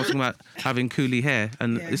and someone was talking about having coolie hair,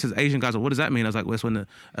 and this is Asian guys. What does that mean? I was like, well, it's when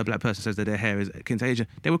a black person says that their hair is akin to Asian.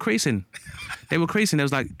 They were creasing. There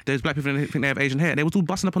was like, there's black people who think they have Asian hair. They were all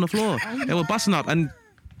busting up on the floor. They were busting up, and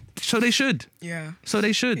so they should. Yeah. So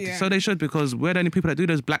they should. Yeah. So they should, because we're the only people that do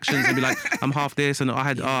those black shins and be like, I'm half this, and I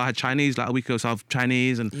had Chinese like a week ago, so I'm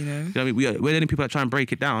Chinese, and you know what I mean? We're the only people that try and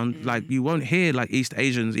break it down. Like, you won't hear like East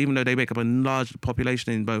Asians, even though they make up a large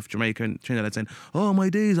population in both Jamaica and Trinidad, saying, "Oh my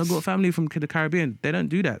days, I've got a family from the Caribbean." They don't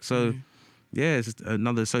do that. So yeah, it's just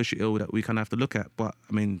another social ill that we kind of have to look at. But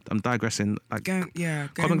I mean, I'm digressing. Like, going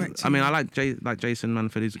back to, I mean, I like Jason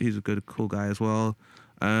Manford. He's a good, cool guy as well.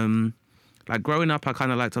 Like, growing up, I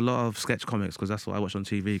kind of liked a lot of sketch comics because that's what I watched on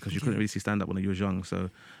TV, because you couldn't really see stand-up when you was young. So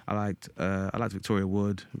I liked Victoria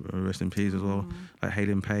Wood, rest in peace as well. Like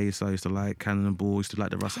Hayden Pace, I used to like Cannonball, used to like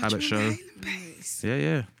the Russ Abbott show.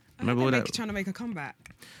 Yeah. Remember all that? Trying to make a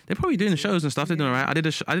comeback. They're probably doing shows and stuff. They're doing all right. I did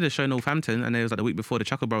a show in Northampton, and it was like the week before the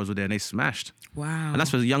Chuckle Brothers were there, and they smashed. Wow. And that's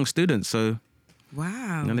for young students. So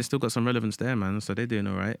wow. And they still got some relevance there, man. So they're doing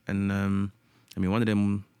all right. And I mean, one of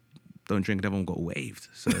them don't drink, the other one got waved.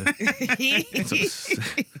 So sounds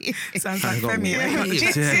like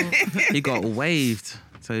Femi. He got waved.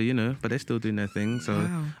 So, you know, but they're still doing their thing. So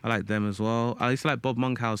I like them as well. I used to like Bob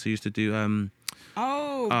Monkhouse, who used to do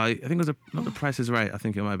I think it was not The Price Is Right. I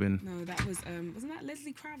think it might have been. No, that was wasn't that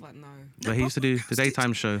Leslie Cravat? No. But he used to do the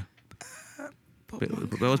daytime show.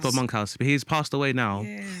 Where was Bob Monkhouse? But he's passed away now.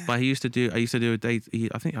 Yeah. But I used to do a date.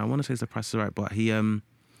 I want to say it's The Price Is Right. But he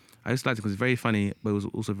I used to like it because it's very funny, but it was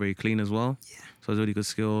also very clean as well. Yeah. So it was a really good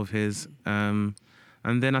skill of his. And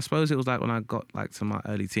then I suppose it was like when I got like to my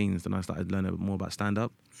early teens, then I started learning a bit more about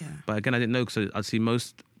stand-up. Yeah. But again, I didn't know, because I'd see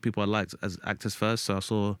most people I liked as actors first. So I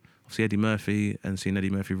saw obviously Eddie Murphy, and seeing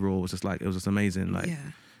Eddie Murphy raw was just like, it was just amazing. Like,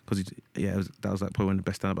 because that was like probably one of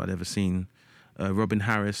the best stand-up I'd ever seen. Robin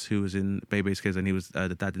Harris, who was in Baby's Kids, and he was the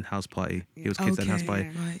dad in House Party. He was Kids Dad in House Party.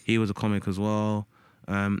 Right. He was a comic as well.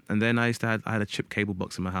 And then I had a chip cable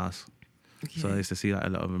box in my house. Okay. So I used to see like a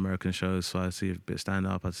lot of American shows. So I'd see a bit of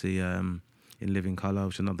stand-up. I'd see In Living Colour,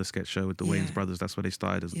 which is another sketch show with the Wayans brothers. That's where they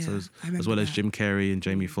started. As well as Jim Carrey and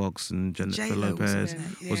Jamie Foxx and Jennifer Lopez.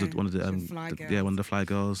 Was one of the Fly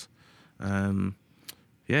Girls. And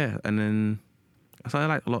then so I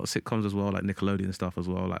like a lot of sitcoms as well, like Nickelodeon stuff as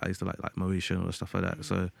well. Like I used to like Moesha and stuff like that.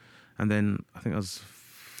 So, and then I think I was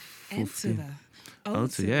 14.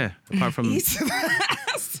 Yeah. Apart from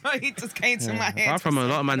sorry, it just came to my head. Apart from a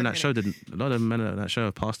lot of men in that show,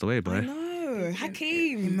 have passed away, boy. I know.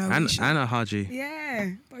 Hakeem and Anna Haji.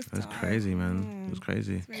 Yeah, both died. It was crazy, man. It was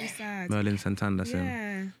crazy. It's very sad. Merlin Santan, that's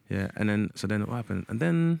him. Yeah, and then what happened? And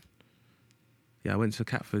then I went to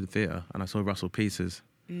Catford Theatre and I saw Russell Peters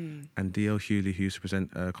and D.L. Hewley, who used to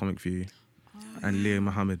present Comic View, and Leo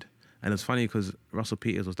Muhammad. And it was funny because Russell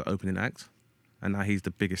Peters was the opening act, and now he's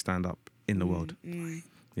the biggest stand-up in the world.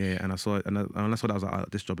 Yeah, and I saw it, and when I saw that, I was like, oh,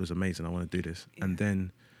 this job is amazing, I want to do this. And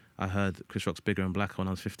then I heard Chris Rock's Bigger and Blacker when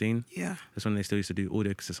I was 15. Yeah. That's when they still used to do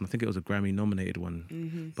audio cassettes, and I think it was a Grammy-nominated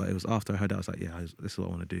one. But it was after I heard that, I was like, this is what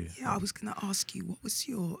I want to do. Yeah, I was going to ask you, what was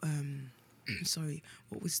your,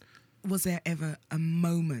 was there ever a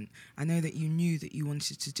moment? I know that you knew that you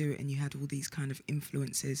wanted to do it and you had all these kind of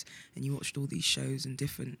influences and you watched all these shows and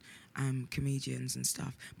different comedians and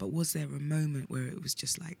stuff, but was there a moment where it was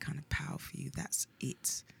just like kind of power for you? That's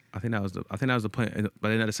it. I think that was the point. But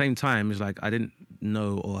then at the same time, it's like I didn't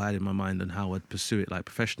know or had in my mind and how I'd pursue it like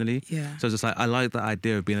professionally. Yeah. So it's just like I like the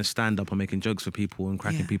idea of being a stand-up and making jokes for people and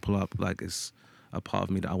cracking people up. Like it's a part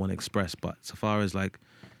of me that I want to express. But so far as like,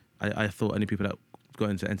 I thought only people that got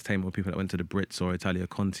into entertainment were people that went to the Brits or Italia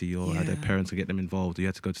Conti or had their parents to get them involved. Or you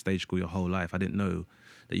had to go to stage school your whole life. I didn't know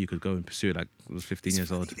that you could go and pursue it. Like I was 15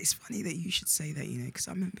 years old. It's funny that you should say that, because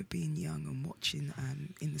I remember being young and watching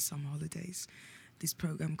in the summer holidays this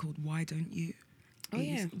program called Why Don't You? Oh,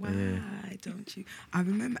 yeah. Why don't you? I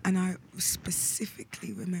remember, and I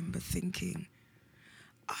specifically remember thinking,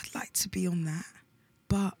 I'd like to be on that,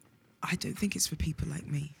 but I don't think it's for people like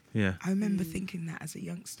me. Yeah. I remember thinking that as a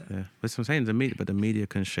youngster. Yeah. That's what I'm saying. The media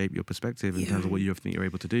can shape your perspective in terms of what you think you're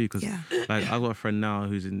able to do. Because like I've got a friend now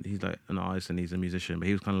he's like an artist and he's a musician, but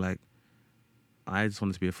he was kind of like, I just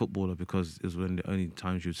wanted to be a footballer because it was one of the only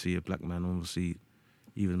times you'd see a black man obviously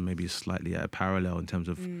even maybe slightly at a parallel in terms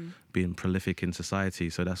of being prolific in society.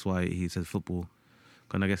 So that's why he said football.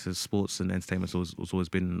 And I guess as sports and entertainment has always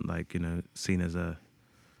been like, seen as a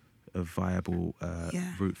viable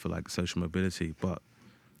route for like social mobility.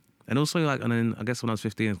 And also like, and then I guess when I was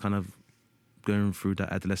 15, it's kind of going through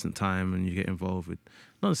that adolescent time and you get involved with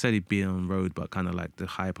not necessarily being on the road, but kind of like the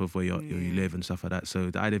hype of where you live and stuff like that.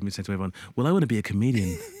 So the idea of me saying to everyone, well, I want to be a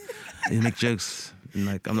comedian and make jokes. And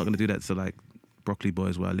like, I'm not going to do that to like Broccoli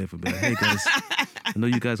Boys where I live and be like, hey guys, I know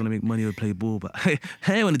you guys want to make money or play ball, but hey,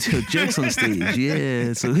 I want to tell jokes on stage.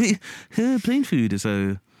 Yeah. So hey, plain food.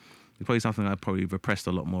 So it's probably something I probably repressed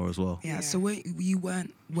a lot more as well. Yeah. So when you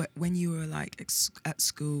were like at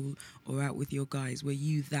school or out with your guys, were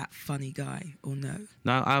you that funny guy or no?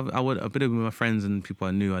 No, I've been with my friends and people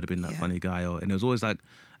I knew I'd have been that funny guy, and it was always like,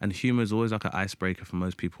 and humor is always like an icebreaker for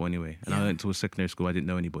most people anyway. And I went to a secondary school, I didn't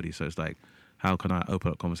know anybody, so it's like, how can I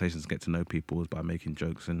open up conversations, get to know people, is by making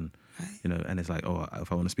jokes and and it's like, oh,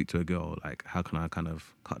 if I want to speak to a girl, like how can I kind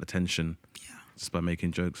of cut the tension? Yeah. Just by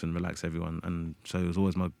making jokes and relax everyone. And so it was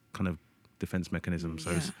always my kind of defense mechanism.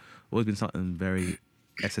 So it's always been something very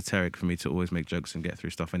esoteric for me to always make jokes and get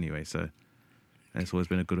through stuff anyway. So, and it's always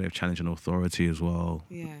been a good way of challenging authority as well.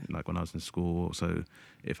 Yeah. Like when I was in school. So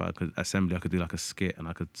if I could assembly, I could do like a skit and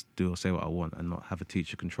I could do or say what I want and not have a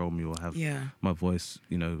teacher control me or have my voice,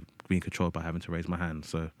 being controlled by having to raise my hand.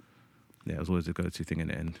 So yeah, it was always a go-to thing in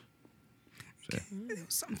the end. So. There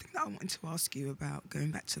was something that I wanted to ask you about,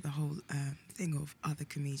 going back to the whole thing of other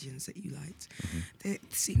comedians that you liked. Mm-hmm. There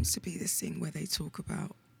seems to be this thing where they talk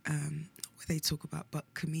about but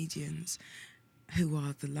comedians who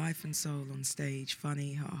are the life and soul on stage,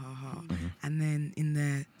 funny, ha ha ha, mm-hmm. and then in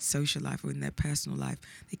their social life or in their personal life,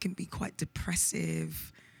 they can be quite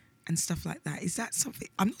depressive and stuff like that. Is that something?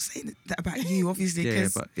 I'm not saying that about you, obviously,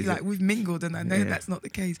 because we've mingled and I know that's not the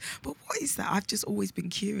case. But what is that? I've just always been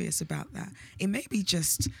curious about that. It may be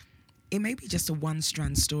just a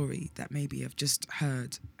one-strand story that maybe I've just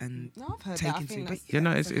heard and taken to. But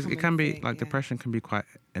it can be like depression can be quite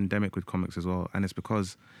endemic with comics as well, and it's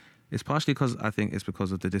partially because I think it's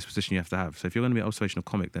because of the disposition you have to have. So if you're going to be an observational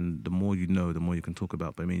comic, then the more you know, the more you can talk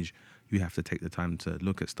about. But it means you have to take the time to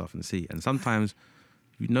look at stuff and see. And sometimes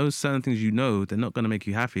certain things they're not going to make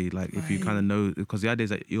you happy. Like if you kind of know, because the idea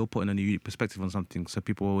is that you're putting a new perspective on something. So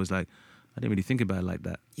people are always like, I didn't really think about it like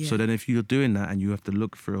that. Yeah. So then if you're doing that and you have to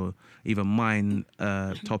look for either mine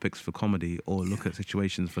topics for comedy or look at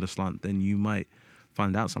situations for the slant, then you might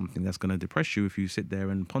find out something that's going to depress you if you sit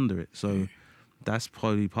there and ponder it. So that's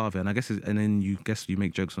probably part of it. And I guess, and then you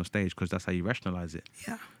make jokes on stage because that's how you rationalize it.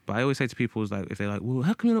 Yeah. But I always say to people, like, if they're like, well,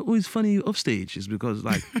 how come you're not always funny off stage? It's because,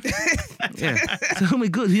 like, so, oh my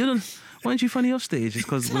God, why aren't you funny off stage? It's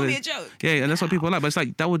because tell me a joke. Yeah, and that's what people are like. But it's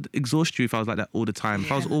like, that would exhaust you if I was like that all the time.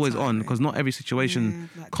 If I was always on, because not every situation,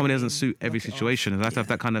 comedy doesn't suit every situation. And I have to have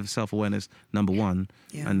that kind of self-awareness, number one.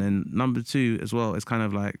 Yeah. And then number two as well, it's kind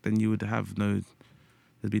of like, then you would have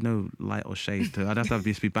there'd be no light or shade to it. I'd have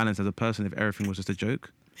to be balanced as a person if everything was just a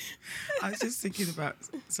joke. I was just thinking about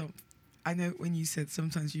I know when you said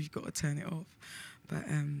sometimes you've got to turn it off, but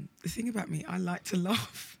the thing about me, I like to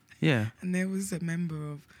laugh. Yeah. And there was a member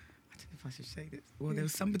of, I don't know if I should say this, well, there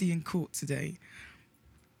was somebody in court today.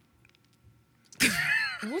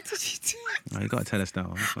 What did you do? Oh, you got to tell us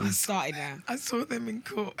now. I started now. I saw them in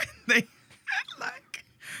court and they had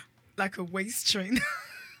like a waist trainer.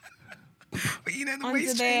 But the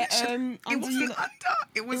waist trainer, it wasn't under.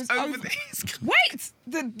 It was over these. Wait,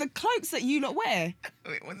 the cloaks that you lot wear.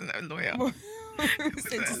 It wasn't a lawyer.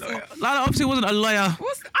 Lala obviously wasn't a lawyer.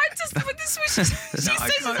 She says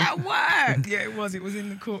it's at work. Yeah, it was. It was in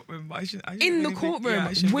the courtroom. But I in the courtroom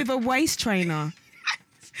with a waist trainer.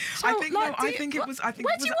 I think it was.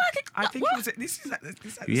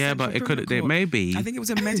 Yeah, but it could. It may be. I think it was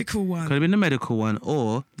a medical one. Could have been a medical one,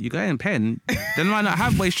 or you go in Penn. Then why not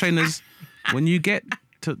have waist trainers when you get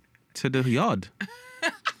to the yard?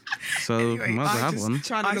 So Anyway, might as well have one.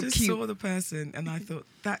 I just saw the person and I thought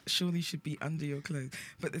that surely should be under your clothes.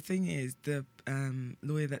 But the thing is, the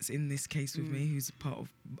lawyer that's in this case with me, who's part of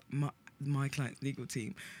my client's legal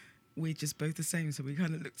team, we're just both the same. So we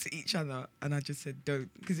kind of looked at each other and I just said, don't.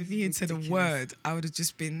 Because if he had said a word, I would have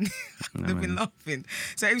just been, been laughing.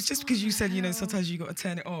 So it was just because you said, sometimes you got to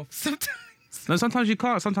turn it off. Sometimes. No, sometimes you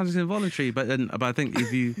can't. Sometimes it's involuntary. But I think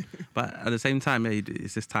but at the same time,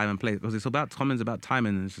 it's just time and place. Because comment's about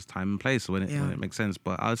timing, and it's just time and place when it makes sense.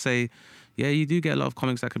 But I would say, yeah, you do get a lot of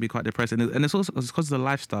comics that can be quite depressing, and it's also because of the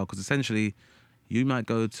lifestyle. Because essentially, you might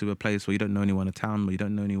go to a place where you don't know anyone, a town where you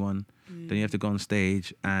don't know anyone. Then you have to go on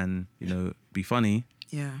stage and be funny,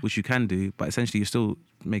 which you can do. But essentially, you're still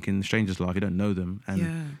making strangers laugh. You don't know them,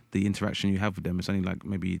 and the interaction you have with them is only like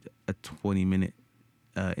maybe a 20-minute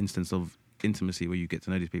instance of intimacy where you get to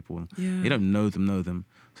know these people. You don't know them.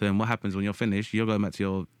 So then what happens when you're finished? You're going back to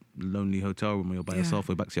your lonely hotel room where you're by yourself,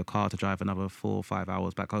 or back to your car to drive another 4 or 5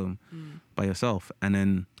 hours back home by yourself. And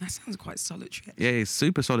then that sounds quite solitary, actually. Yeah, it's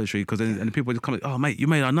super solitary because then and people just come, oh mate, you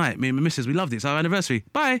made our night. Me and my missus, we loved it. It's our anniversary.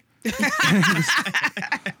 Bye.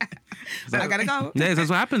 I gotta go. Yeah, that's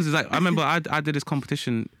what happens. It's like I remember I did this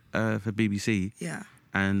competition for BBC. Yeah.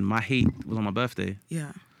 And my heat was on my birthday.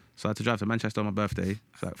 Yeah. So I had to drive to Manchester on my birthday.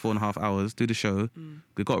 It's like 4.5 hours, do the show.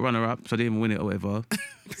 We got runner-up, so I didn't even win it or whatever.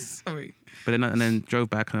 Sorry. But then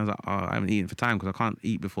drove back and I was like, I haven't eaten for time because I can't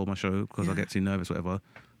eat before my show because I get too nervous or whatever.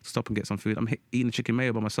 Stop and get some food. I'm eating a chicken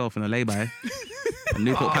mayo by myself in a lay-by. And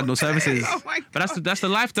Newport Pagnell Services. Oh but that's the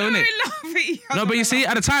life though, innit? No, but you see,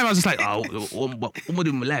 at the time I was just like, what am I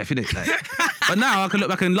doing with my life, innit? Like, but now I can look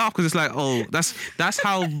back and laugh because it's like, that's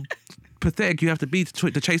how pathetic you have to be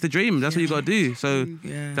to chase the dream. That's what you got to do. So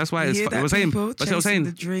that's why it's saying. But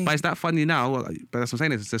it's that funny now. But that's what I'm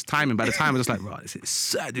saying. It's just timing. By the time it's just like, right, it's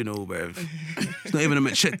sad, bro. It's not even a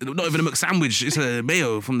McSandwich. It's a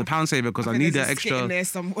mayo from the Pound Saver because I need that extra. There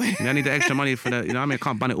somewhere. I need the extra money for the. I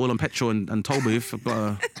can't burn it all on petrol and toll booth. I've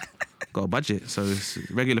got a budget. So it's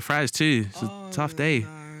regular fries too. It's a tough day.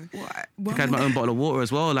 What? I think I had my own bottle of water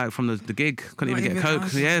as well, like from the gig. Couldn't even get a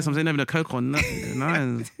Coke. Yeah, so I'm saying even a Coke on. No.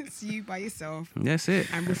 It's you by yourself. That's it.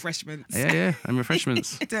 And refreshments. Yeah, and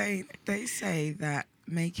refreshments. They say that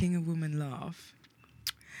making a woman laugh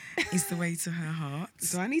is the way to her heart.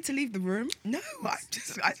 Do I need to leave the room? No, I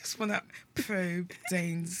just want to probe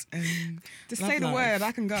Dane's just say the word,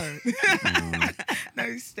 I can go.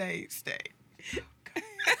 No, stay.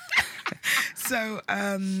 So,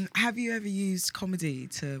 have you ever used comedy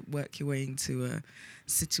to work your way into a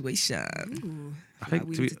situation? Ooh, I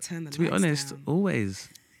think to be honest, always.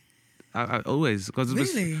 I always, because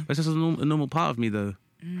it's just a normal part of me though.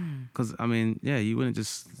 Because you wouldn't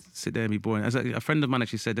just sit there and be boring. As a friend of mine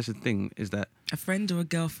actually said, that's the thing is that a friend or a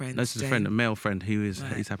girlfriend. No, this is a friend, a male friend who is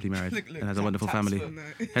he's happily married and has a wonderful family.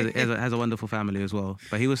 Has a wonderful family as well.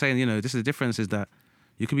 But he was saying, this is the difference is that.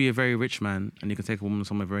 You could be a very rich man and you can take a woman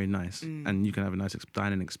somewhere very nice and you can have a nice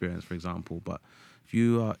dining experience, for example. But if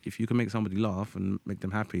you can make somebody laugh and make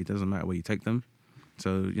them happy, it doesn't matter where you take them.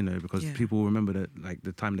 So, because people will remember that, like,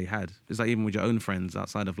 the time they had. It's like even with your own friends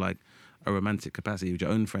outside of, like, a romantic capacity, with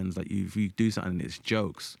your own friends, like, if you do something and it's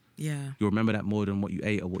jokes, you'll remember that more than what you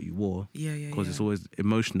ate or what you wore. Because it's always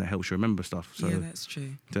emotion that helps you remember stuff. So that's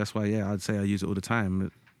true. That's why, I'd say I use it all the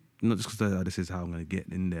time. Not just because this is how I'm going to get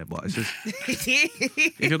in there, but it's just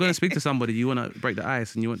if you're going to speak to somebody, you want to break the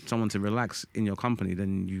ice and you want someone to relax in your company,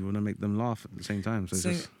 then you want to make them laugh at the same time.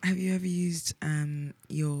 So have you ever used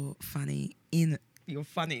your funny in your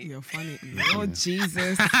funny? Oh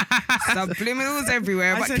Jesus! Subliminals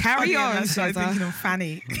everywhere. But carry on. So I'm thinking of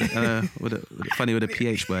fanny. Funny with a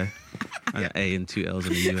PH by an A and 2 L's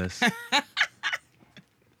in the US.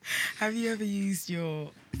 Have you ever used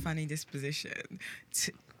your funny disposition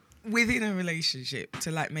within a relationship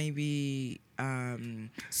to like maybe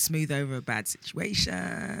smooth over a bad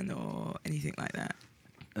situation or anything like that?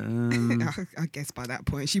 I guess by that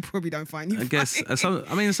point she probably don't find you funny. Guess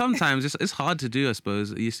sometimes it's hard to do. I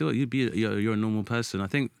suppose you're a normal person. I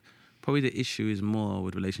think probably the issue is more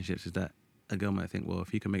with relationships is that a girl might think, well,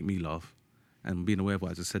 if you can make me laugh, and being aware of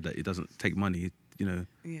what I just said that it doesn't take money,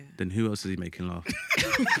 then who else is he making laugh?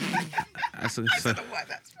 I don't know why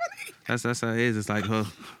that's funny. That's how it is. It's like,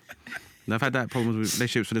 and I've had that problem with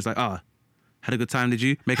relationships where it's like, had a good time, did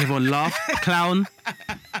you? Make everyone laugh? Clown?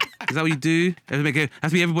 Is that what you do? Have to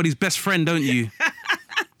be everybody's best friend, don't you?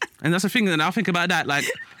 And that's the thing, and I'll think about that, like,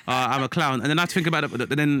 I'm a clown. And then I have to think about it. But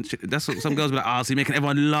then that's what some girls be like, so you're making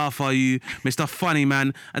everyone laugh, are you, Mr. Funny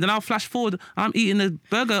Man? And then I'll flash forward. I'm eating a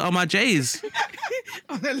burger on my J's.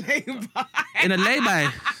 On a lay-by. In a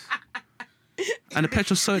lay-by. And the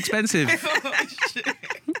petrol's so expensive.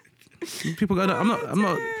 People go, I'm not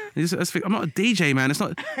a DJ, man. It's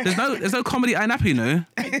not. There's no comedy at Nappy, no.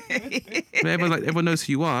 Everyone knows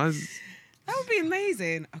who you are. That would be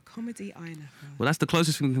amazing. A comedy Einapple. Well, that's the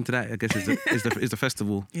closest thing to that, I guess, is the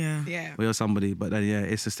festival. Yeah. Where you're somebody, but then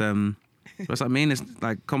it's just What's what I mean? It's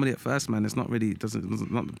like comedy at first, man. It's not really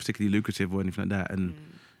not particularly lucrative or anything like that, and.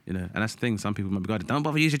 You know, and that's the thing. Some people might be going, don't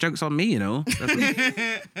bother using jokes on me, you know.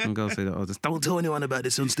 Some girls say that, just don't tell anyone about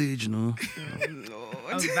this on stage, you know.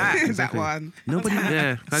 That one. Nobody,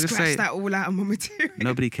 I just say that all out of my material.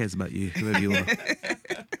 Nobody cares about you, whoever you are.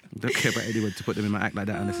 Don't care about anyone to put them in my act like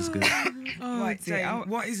that unless it's good. Right, so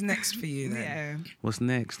what is next for you then? Yeah. What's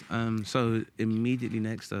next? So immediately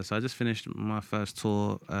next, so I just finished my first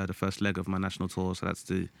tour, the first leg of my national tour. So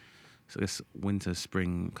that's it's winter,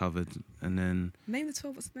 spring covered, and then name the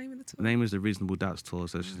tour. What's the name of the tour? The name is the Reasonable Doubts tour.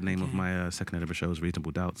 So it's the name of my second Edinburgh show is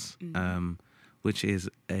Reasonable Doubts, which is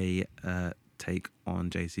a take on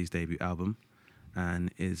JC's debut album,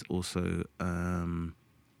 and is also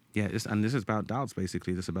this is about doubts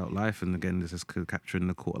basically. This is about life, and again, this is capturing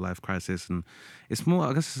the quarter life crisis, and it's more.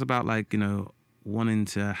 I guess it's about wanting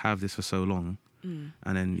to have this for so long.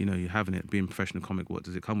 And then, you're having it, being a professional comic, what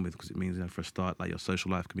does it come with? Because it means, for a start, your social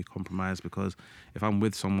life can be compromised because if I'm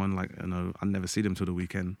with someone, I never see them till the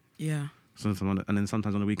weekend. Yeah. And then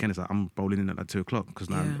sometimes on the weekend, it's like I'm bowling in at 2 o'clock because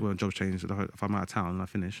now when jobs change, if I'm out of town and I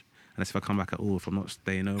finish, unless if I come back at all, if I'm not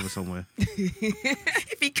staying over somewhere.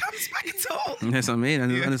 If he comes back at all. That's what I mean.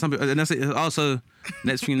 And then some people, and that's it. Also,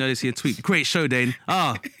 next thing you know, they see a tweet. Great show, Dane.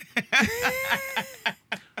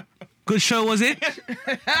 Good show, was it?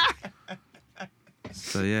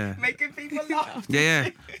 So yeah, making people laugh.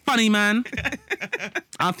 Yeah. Funny man.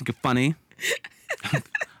 I don't think you're funny. I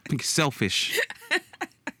think you're selfish.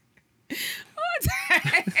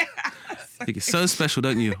 I think you're so special,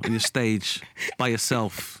 don't you, on your stage by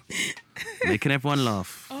yourself, making everyone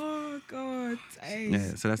laugh. Oh God.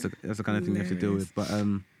 Yeah. So that's the kind of thing you have to deal with. But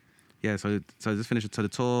So I just finished. So the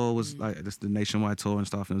tour was just the nationwide tour and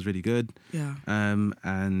stuff, and it was really good. Yeah.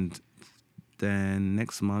 And then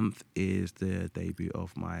next month is the debut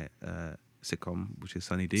of my sitcom, which is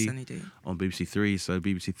Sunny D, on BBC Three. So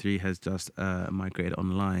BBC Three has just migrated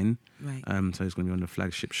online. Right. So it's going to be on the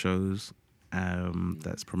flagship shows.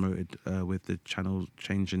 That's promoted with the channel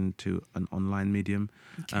changing to an online medium.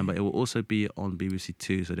 Okay. But it will also be on BBC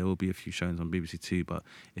Two, so there will be a few shows on BBC Two. But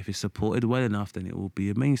if it's supported well enough, then it will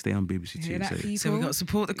be a mainstay on BBC Two. So we've got to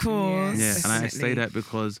support the cause. Yeah, and I say that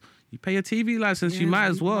because you pay your TV license, you might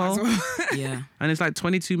as well. Yeah. And it's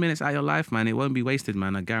 22 minutes out of your life, man. It won't be wasted,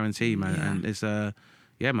 man. I guarantee, man. Yeah. And it's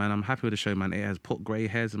man, I'm happy with the show, man. It has put grey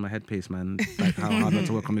hairs in my headpiece, man. How hard I had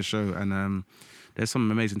to work on the show. And there's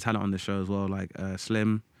some amazing talent on the show as well.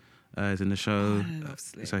 Slim is in the show. I love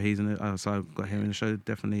Slim. So he's in it. So I've got him in the show,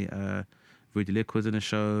 definitely. Rudy Liquid's in the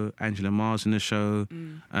show, Angela Mars in the show,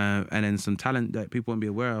 and then some talent that people won't be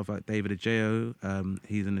aware of, like David Ajao,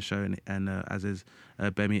 he's in the show, and as is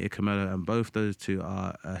Bemi Ikamela, and both those two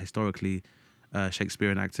are historically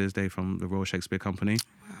Shakespearean actors. They're from the Royal Shakespeare Company.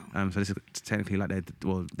 Wow. So this is technically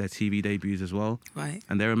their TV debuts as well. Right.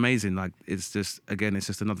 And they're amazing. It's just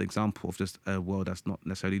another example of just a world that's not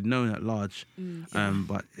necessarily known at large,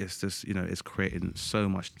 but it's just it's creating so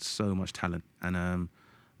much talent. And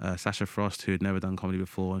Sasha Frost, who had never done comedy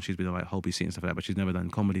before, and she's been on Holby Seat and stuff like that, but she's never done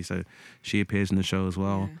comedy, so she appears in the show as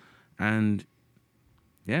well. Yeah. And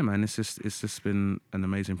yeah, man, it's just been an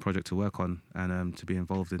amazing project to work on and to be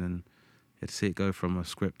involved in, and to see it go from a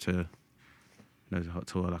script to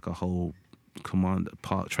to a whole command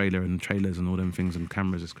part trailer and trailers and all them things and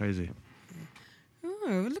cameras. It's crazy.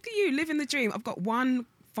 Oh, look at you living the dream. I've got one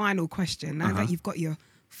final question now that you've got your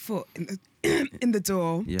foot in the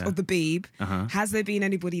door of the Beeb. Has there been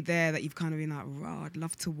anybody there that you've kind of been like, I'd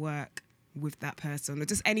love to work with that person, or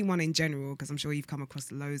just anyone in general? Because I'm sure you've come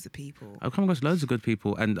across loads of people. I've come across loads of good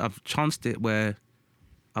people, and I've chanced it where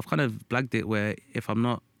I've kind of blagged it where if I'm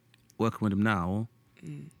not working with them now,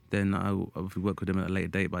 then I'll work with them at a later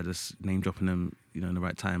date by just name dropping them, in the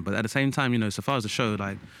right time. But at the same time, so far as the show,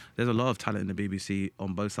 there's a lot of talent in the BBC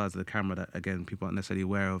on both sides of the camera that, again, people aren't necessarily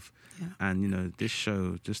aware of. Yeah. And, this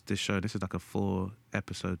show, this is like a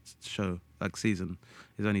 4-episode show, season.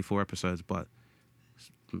 There's only 4 episodes, but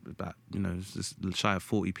about, it's just shy of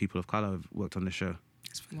 40 people of colour have worked on the show.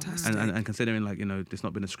 It's fantastic. And considering, there's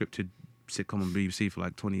not been a scripted sitcom on BBC for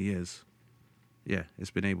 20 years. yeah,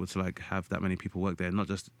 it's been able to like have that many people work there, not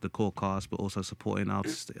just the core cast, but also supporting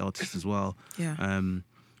artists as well. Yeah.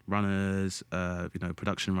 Runners,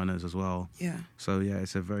 production runners as well. Yeah. So yeah,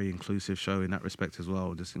 it's a very inclusive show in that respect as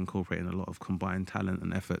well. Just incorporating a lot of combined talent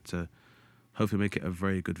and effort to hopefully make it a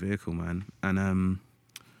very good vehicle, man. And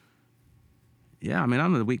yeah, I mean,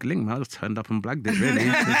 I'm the weak link, man. I just turned up and blagged it, really.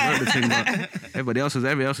 But everybody else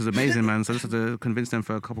is amazing, man. So I just had to convince them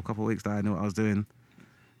for a couple of weeks that I knew what I was doing.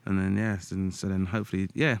 And then, so then hopefully,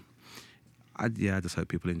 I just hope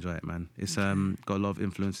people enjoy it, man. It's got a lot of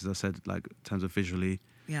influences, I said, like, in terms of visually.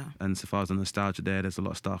 Yeah. And so far as the nostalgia there's a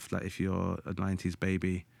lot of stuff, like, if you're a 90s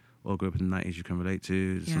baby or grew up in the 90s, you can relate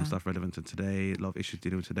to. Some stuff relevant to today, a lot of issues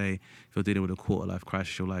dealing with today. If you're dealing with a quarter-life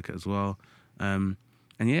crisis, you'll like it as well. And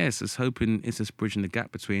it's just bridging the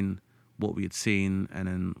gap between what we had seen and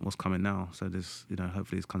then what's coming now. So there's,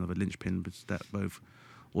 hopefully it's kind of a linchpin that both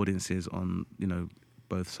audiences on,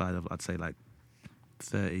 both sides of, I'd say, like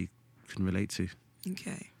 30 can relate to.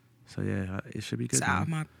 Okay. So yeah, it should be good. It's out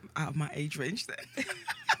of my age range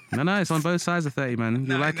then. No, it's on both sides of 30, man.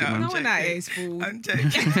 You like it, man. No one that is, fool. I'm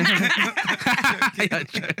joking.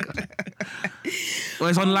 Well,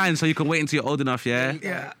 it's online, so you can wait until you're old enough, yeah?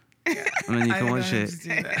 Yeah. And then you can watch it.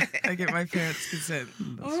 I get my parents' consent.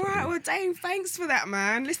 All right, well, Dane, thanks for that,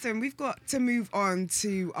 man. Listen, we've got to move on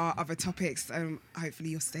to our other topics. Hopefully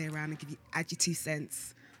you'll stay around and add your 2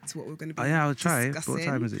 cents to what we're going to be I'll try. discussing. What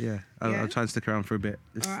time is it? Yeah. I'll try and stick around for a bit.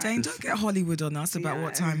 Right. Dane, don't get Hollywood on us about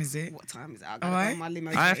what time is it. What time is it? I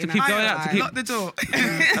have to keep going out to keep... Lock the door. I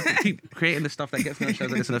have to keep creating the stuff that gets no shows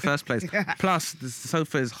like this in the first place. Plus, the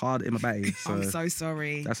sofa is hard in my bag. So I'm so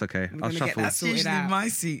sorry. That's okay. We're I'll gonna shuffle. That's usually in my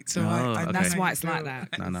seat, so I okay. That's why it's like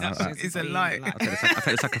that. No, it's a lie. I'll take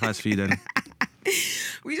the sacrifice for you then.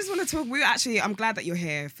 We just want to talk. I'm glad that you're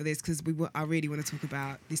here for this because I really want to talk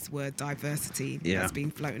about this word diversity that's been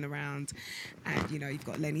floating around. And, you've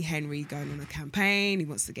got Lenny Henry going on a campaign. He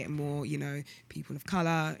wants to get more, people of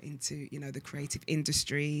colour into, the creative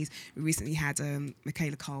industries. We recently had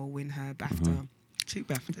Michaela Cole win her BAFTA. Mm-hmm. 2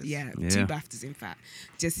 BAFTAs. Yeah, 2 BAFTAs, in fact,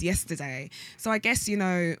 just yesterday. So I guess,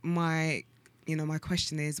 my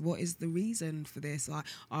question is, what is the reason for this? Like,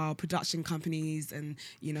 are production companies and,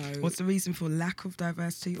 What's the reason for lack of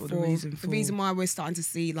diversity or the reason why we're starting to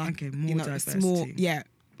see, like, more diversity?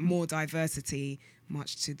 More diversity,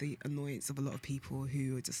 much to the annoyance of a lot of people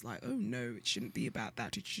who are just like, oh, no, it shouldn't be about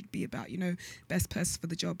that. It should be about, best person for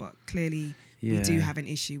the job. But clearly we do have an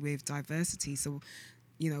issue with diversity. So,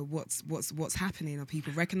 what's happening? Are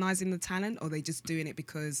people recognizing the talent, or are they just doing it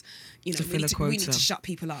because, we need to shut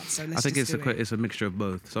people up? So let's it's a mixture of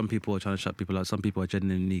both. Some people are trying to shut people out. Some people are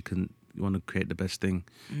genuinely want to create the best thing.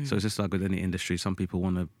 So it's just like with any industry. Some people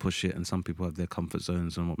want to push it, and some people have their comfort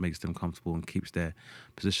zones and what makes them comfortable and keeps their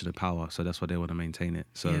position of power. So that's why they want to maintain it.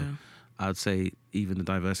 So I'd say even the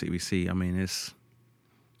diversity we see, I mean,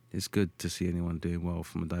 it's good to see anyone doing well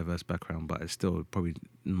from a diverse background, but it's still probably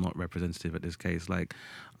not representative at this case. Like,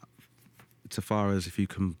 so far as if you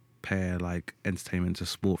compare like entertainment to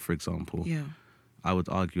sport, for example, I would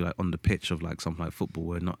argue like on the pitch of like something like football,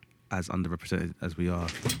 we're not as underrepresented as we are.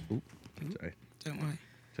 Sorry. Don't worry.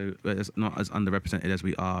 So it's not as underrepresented as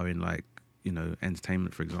we are in like,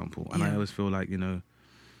 entertainment, for example. And I always feel like,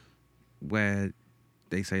 where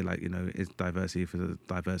they say like, it's diversity for the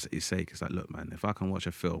diversity's sake. It's like, look, man, if I can watch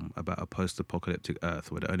a film about a post-apocalyptic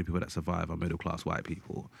Earth where the only people that survive are middle-class white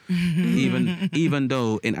people, even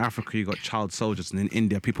though in Africa you got child soldiers and in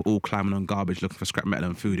India people all climbing on garbage looking for scrap metal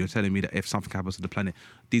and food, you're telling me that if something happens to the planet,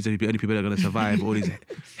 these are the only people that are going to survive. All these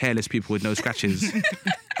hairless people with no scratches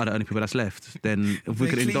are the only people that's left. Then if we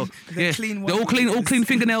could indulge, they're all clean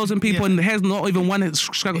fingernails and people, and the hair's not even one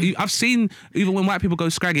scraggy. I've seen even when white people go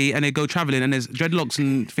scraggy and they go travelling and there's dreadlocks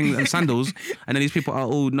and things and sandals, and then these people are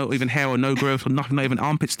all not even hair or no growth or nothing, not even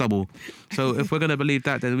armpit stubble. So if we're gonna believe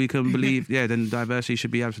that, then we can believe then diversity should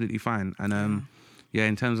be absolutely fine. And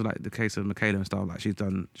in terms of like the case of Michaela and stuff, like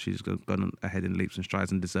she's gone ahead in leaps and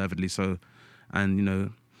strides, and deservedly so.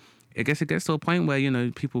 And I guess it gets to a point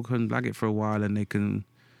where people can blag it for a while and they can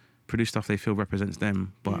produce stuff they feel represents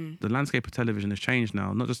them. But the landscape of television has changed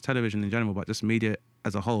now, not just television in general, but just media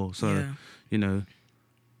as a whole. So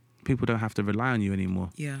people don't have to rely on you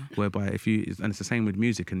anymore. Yeah. Whereby and it's the same with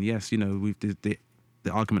music. And yes, the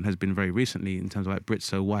argument has been very recently in terms of like Brits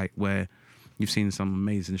So White, where you've seen some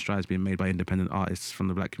amazing strides being made by independent artists from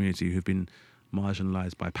the black community who've been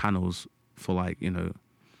marginalised by panels for like,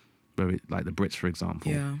 like the Brits, for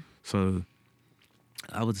example. Yeah. So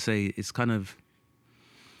I would say it's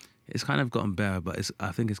It's kind of gotten better, but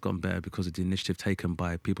I think it's gotten better because of the initiative taken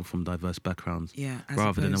by people from diverse backgrounds,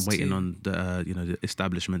 rather than waiting on the the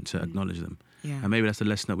establishment to acknowledge them. Yeah. And maybe that's the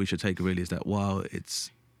lesson that we should take. Really, is that while it's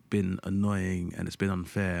been annoying and it's been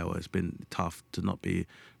unfair or it's been tough to not be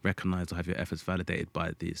recognised or have your efforts validated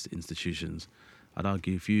by these institutions, I'd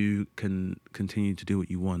argue if you can continue to do what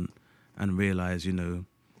you want and realise,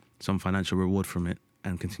 some financial reward from it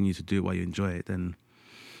and continue to do it while you enjoy it, then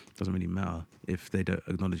it doesn't really matter if they don't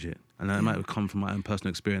acknowledge it. And that might come from my own personal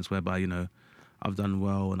experience whereby, I've done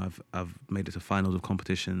well and I've made it to finals of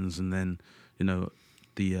competitions, and then,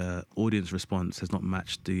 the audience response has not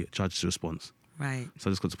matched the judge's response. Right. So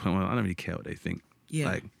I just got to the point where I don't really care what they think.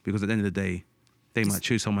 Yeah. Because at the end of the day, they might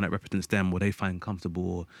choose someone that represents them or they find comfortable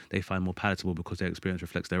or they find more palatable because their experience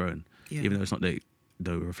reflects their own. Yeah. Even though it's not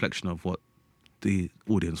the reflection of what the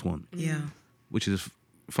audience want. Yeah. Which is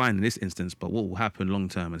fine in this instance, but what will happen long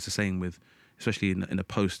term, and it's the same with, especially in a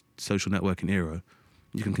post-social networking era,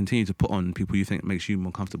 you can continue to put on people you think makes you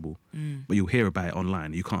more comfortable, but you'll hear about it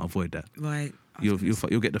online. You can't avoid that. Right. You'll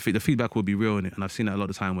get the feedback will be real in it, and I've seen that a lot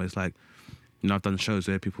of the time where it's like, I've done shows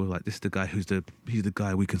where people are like, this is the guy he's the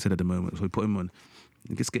guy we consider at the moment, so we put him on.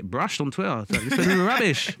 He just get brushed on Twitter. It's like, this is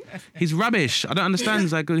rubbish. He's rubbish. I don't understand.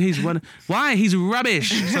 It's like why he's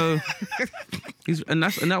rubbish. So and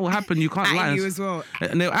that will happen. You can't lie. You as well.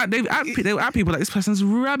 And they'll add people like, this person's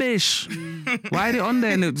rubbish. Why are they on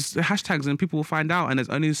there? And it's hashtags, and people will find out. And there's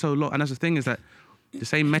only so long. And that's the thing, is that the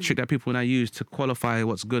same metric that people now use to qualify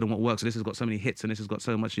what's good and what works. So this has got so many hits and this has got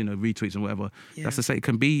so much, retweets and whatever. Yeah. That's to say, it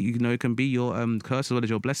can be, it can be your curse as well as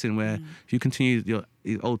your blessing. Where if you continue your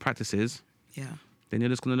old practices, then you're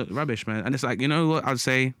just gonna look rubbish, man. And it's like, what I'd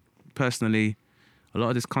say personally, a lot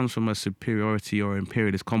of this comes from a superiority or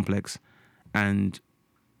imperialist complex. And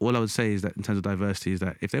all I would say is that in terms of diversity is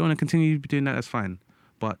that if they want to continue doing that, that's fine.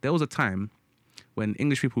 But there was a time when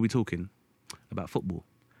English people would be talking about football.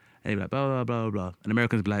 And they'd be like, blah, blah, blah, blah. And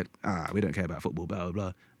Americans would be like, we don't care about football, blah, blah,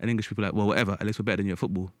 blah. And English people are like, well, whatever, at least we're better than you at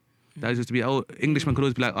football. That used to be, Englishmen could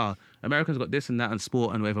always be like, Americans got this and that and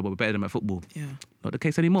sport and whatever, but we're better than them at football. Yeah. Not the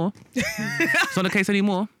case anymore. It's not the case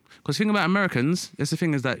anymore. Because the thing about Americans, the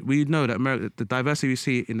thing is that we know that the diversity we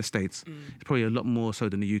see in the States is probably a lot more so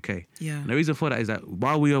than the UK. Yeah. And the reason for that is that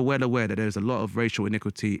while we are well aware that there's a lot of racial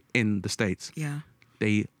inequity in the States,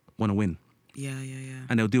 they want to win. Yeah.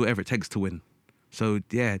 And they'll do whatever it takes to win. So,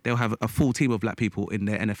 they'll have a full team of black people in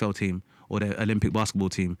their NFL team or their Olympic basketball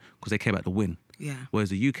team because they care about the win. Yeah. Whereas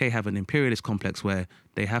the UK have an imperialist complex where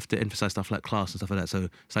they have to emphasize stuff like class and stuff like that. So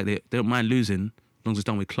it's like they don't mind losing as long as it's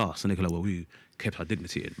done with class. And they go like, well, we kept our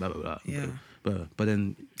dignity and blah, blah, blah. Yeah. But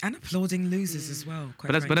then... And applauding losers as well.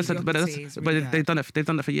 But they've done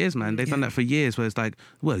that for years, man. They've done that for years where it's like,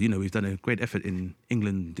 well, we've done a great effort in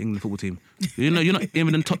England, the England football team. You're not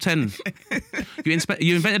even in top 10. You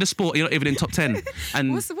invented a sport, you're not even in top 10.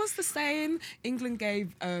 And what's the saying? England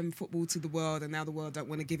gave football to the world and now the world don't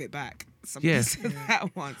want to give it back. Somebody said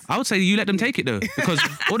that once. I would say you let them take it though. Because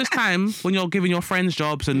all this time when you're giving your friends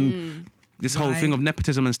jobs and... this whole thing of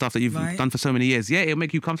nepotism and stuff that you've done for so many years. Yeah, it'll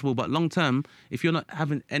make you comfortable, but long term, if you're not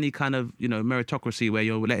having any kind of, meritocracy where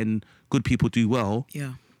you're letting good people do well,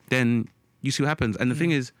 then you see what happens. And the thing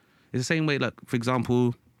is, it's the same way, like, for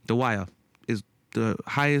example, The Wire is the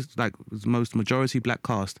highest, most majority black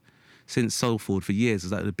cast since Soul Food for years.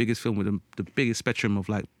 It's like the biggest film with the biggest spectrum of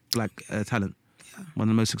black talent. Yeah. One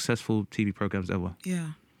of the most successful TV programs ever.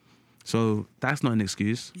 Yeah. So that's not an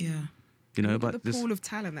excuse. Yeah. But the pool of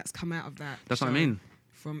talent that's come out of that. That's what I mean.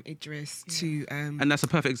 From Idris to and that's a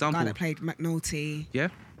perfect example. The guy that played McNulty. Yeah.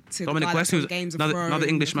 To Dominic West, who's another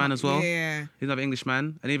Englishman as well. Yeah. He's another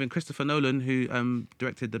Englishman. And even Christopher Nolan, who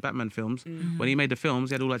directed the Batman films, when he made the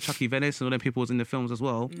films, he had all Chucky Venice and all them people was in the films as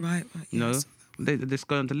well. Right. They're just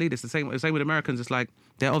going to lead. It's the same with Americans. It's like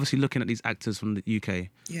they're obviously looking at these actors from the UK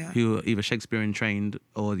who are either Shakespearean trained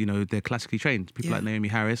or they're classically trained. People like Naomi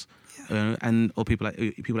Harris, or people like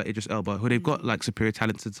Idris Elba, who they've got superior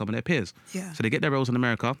talent to some of their peers. Yeah. So they get their roles in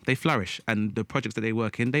America, they flourish, and the projects that they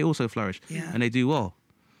work in, they also flourish, and they do well.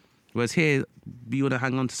 Whereas here, you want to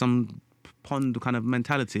hang on to some pond kind of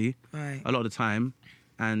mentality a lot of the time,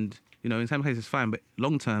 and in some cases it's fine, but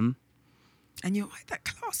long term. And you're right, that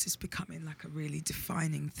class is becoming a really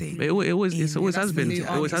defining thing. It always has been. It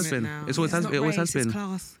always has been. It always has been.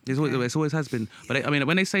 It always has been. But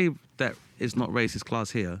when they say that it's not race, it's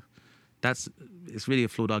class here, it's really a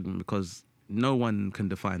flawed argument because no one can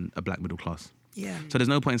define a black middle class. Yeah. So there's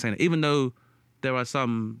no point in saying it, even though there are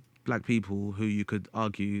some black people who you could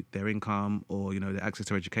argue their income or their access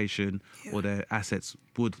to education or their assets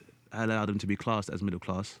would allow them to be classed as middle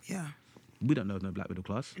class. Yeah. we don't know no black middle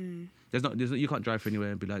class. You can't drive through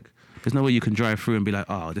anywhere and be like, there's no way you can drive through and be like,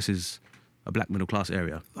 oh, this is a black middle class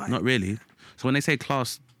area. Right. Not really. So when they say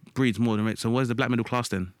class breeds more than race, so where's the black middle class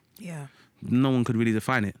then? Yeah. No one could really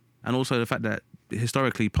define it. And also the fact that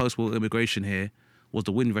historically post-war immigration here was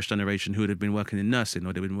the Windrush generation who would have been working in nursing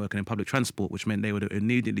or they'd been working in public transport, which meant they would have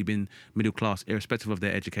immediately been middle class irrespective of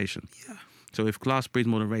their education. Yeah. So if class breeds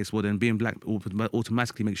more than race, well then being black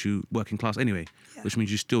automatically makes you working class anyway, which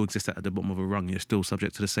means you still exist at the bottom of a rung. You're still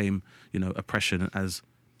subject to the same, oppression as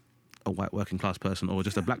a white working class person or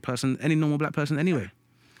just a black person, any normal black person anyway.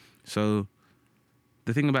 So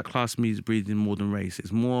the thing about class breeding more than race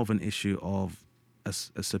is more of an issue of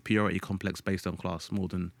a superiority complex based on class more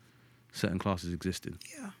than certain classes existing.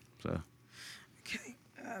 Yeah. So. Okay.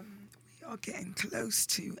 We are getting close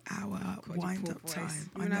to our wind-up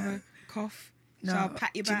time. You want to have a cough? No. Shall I pat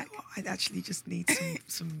your back? You know what? I actually just need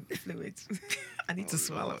some fluids. I need to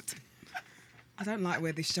swallow it. I don't like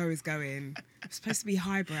where this show is going. It's supposed to be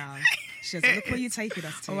highbrow. She says, look where you're taking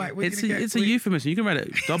us to. All right, it's a euphemism. You can write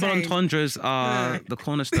it. Double entendres are the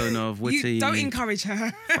cornerstone of witty. Don't encourage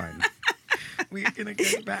her. Fine. We're going to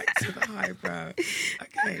go back to the highbrow.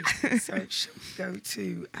 Okay, so shall we go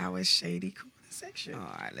to our Shady Corner section? All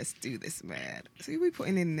right, let's do this, man. So who are we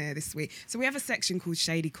putting in there this week? So we have a section called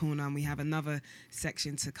Shady Corner and we have another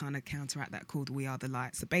section to kind of counteract that called We Are the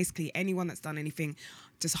Light. So basically anyone that's done anything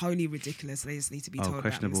just wholly ridiculous, they just need to be told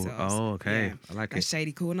about themselves. Oh, okay. Yeah. I like That's it.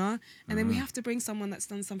 Shady Corner. And then we have to bring someone that's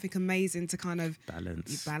done something amazing to kind of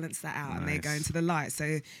balance that out. Nice. And they go into the light.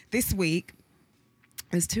 So this week,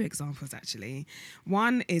 there's two examples actually.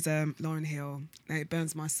 One is Lauryn Hill. Now it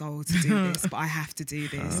burns my soul to do this, but I have to do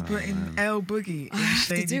this. Putting L Boogie in I have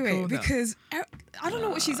Shady to do Corner. it because I don't know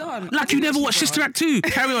what she's on. Like you never watched Sister Act 2.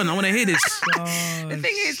 Carry on, I want to hear this. The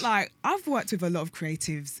thing is, like, I've worked with a lot of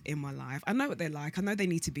creatives in my life. I know what they're like. I know they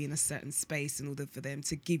need to be in a certain space in order for them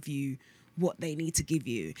to give you what they need to give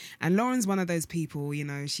you. And Lauren's one of those people,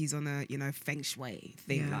 she's on a, feng shui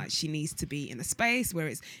thing. Yeah. Like she needs to be in a space where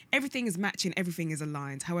everything is matching, everything is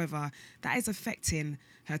aligned. However, that is affecting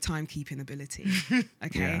her timekeeping ability.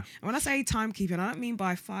 Okay. Yeah. And when I say timekeeping, I don't mean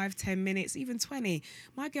by 5, 10 minutes, even 20.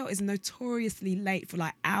 My girl is notoriously late for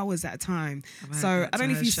like hours at a time. So I don't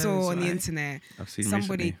know if you saw on the internet, I've seen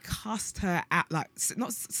somebody recently. cussed her out, like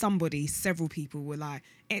not somebody, several people were like,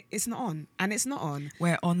 it's not on, and it's not on.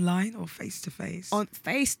 Where, online or face to face? On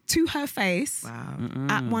face to her face. Wow.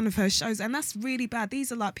 At one of her shows, and that's really bad.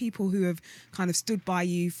 These are like people who have kind of stood by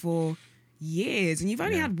you for years, and you've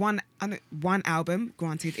only had one album.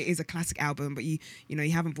 Granted, it is a classic album, but you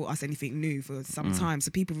haven't brought us anything new for some time. So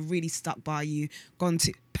people have really stuck by you,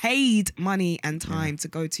 paid money and time to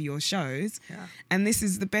go to your shows, and this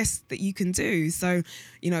is the best that you can do. So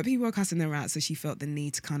people were cussing her out, so she felt the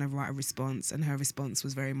need to kind of write a response, and her response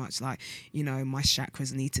was very much like, my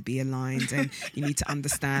chakras need to be aligned, and you need to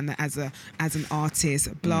understand that as an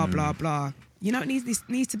artist, blah blah blah. It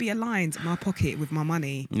needs to be aligned, my pocket with my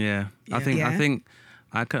money. Yeah. I think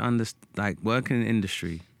I could understand, like, working in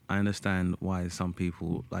industry, I understand why some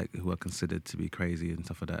people, like, who are considered to be crazy and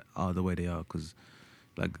stuff like that are the way they are, because,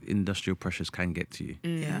 like, industrial pressures can get to you.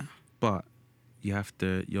 Yeah. But you have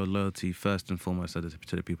to, your loyalty first and foremost to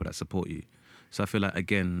the people that support you. So I feel like,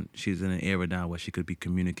 again, she's in an era now where she could be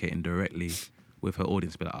communicating directly with her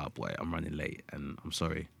audience, be like, oh boy, I'm running late and I'm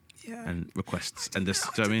sorry. Yeah. And requests and this.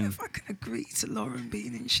 I don't know if I can agree to Lauren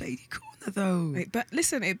being in Shady Corner though. But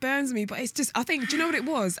listen, it burns me. But it's just, I think, do you know what it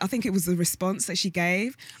was? I think it was the response that she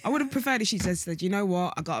gave. I would have preferred if she said, you know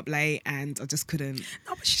what, I got up late and I just couldn't.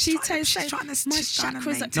 No, but she's trying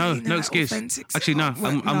to No excuse. Actually, no,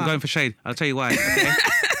 I'm going for shade. I'll tell you why. Okay?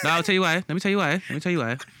 No, I'll tell you why. Let me tell you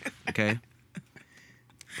why. Okay.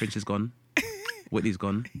 Prince is gone. Whitney's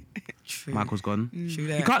gone. True. Michael's gone. True.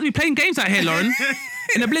 You can't be playing games out here, Lauren.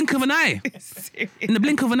 In the blink of an eye. In the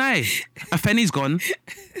blink of an eye. Afeni's gone.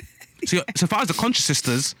 So far as the Conscious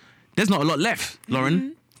Sisters, there's not a lot left,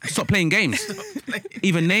 Lauren. Stop playing games.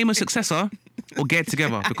 Either name a successor or get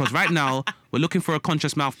together. Because right now, we're looking for a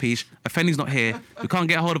conscious mouthpiece. Afeni's not here. We can't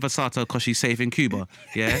get a hold of Asata because she's safe in Cuba.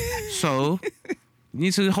 Yeah? So, you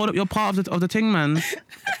need to hold up your part of the thing, man.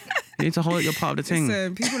 You need to hold your part of the thing.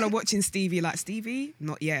 Listen, people are watching Stevie like, Stevie?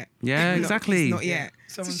 Not yet. Yeah, exactly. Not yet.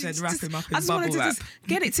 Someone said wrap him up in I just bubble wanted to wrap. just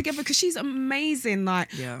get it together because she's amazing. I've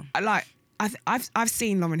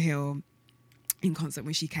seen Lauryn Hill in concert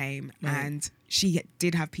when she came, and she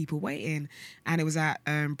did have people waiting, and it was at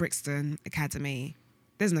Brixton Academy.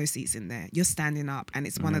 There's no seats in there. You're standing up, and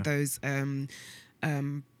it's one of those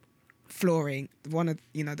flooring,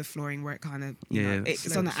 the flooring where it kind of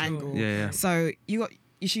it's on an angle. Yeah. So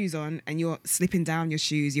your shoes on and you're slipping down your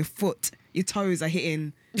shoes, your toes are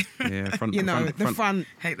hitting, the front.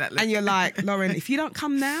 Hate that look. And you're like, Lauren, if you don't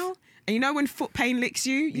come now. And you know when foot pain licks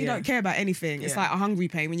you, you don't care about anything. It's like a hungry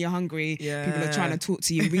pain. When you're hungry, people are trying to talk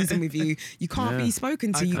to you, reason with you. You can't be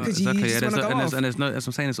spoken to because you just want to go off. And there's no, as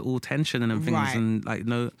I'm saying, it's all tension and things, and like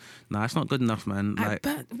no, it's not good enough, man. Like,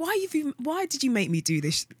 but why did you make me do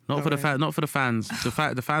this? Not for the fans. The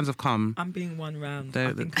fans have come. I'm being one round.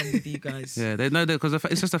 I think I'm with you guys. Yeah, they know that because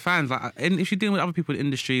it's just the fans. Like, and if you're dealing with other people in the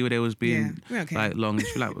industry where they was being like long, you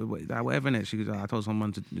should be like whatever in it. She goes, I told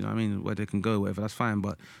someone to, you know what I mean, where they can go, whatever. That's fine.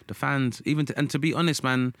 But the fans, and to be honest,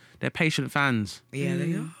 man, they're patient fans. Yeah,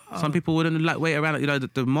 they are. Some people wouldn't like wait around. You know,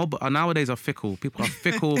 the mob nowadays are fickle. People are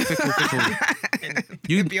fickle.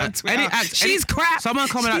 You be on Twitter. She's crap. Someone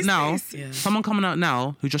coming out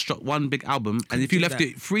now who just dropped one big album, and if you left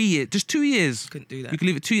it 3 years, just 2 years, couldn't do that. You can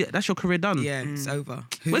leave it 2 years. That's your career done. Yeah, it's over.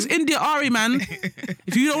 Where's India Ari, man?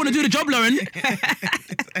 If you don't want to do the job, Lauren.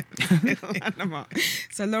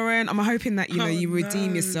 So Lauren, I'm hoping that you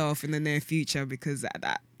redeem yourself in the near future, because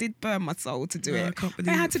that did burn my soul to do it. I can't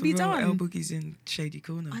believe it had to be done. El Boogie's in Shady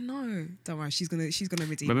Corner. I know. Don't worry, she's gonna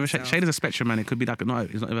redeem. Remember, herself. shade is a spectrum, man. It could be like it's not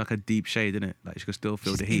even like a deep shade, innit? Like she could still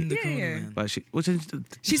feel the heat. In the corner, man. But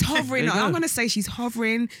she's hovering. I'm gonna say she's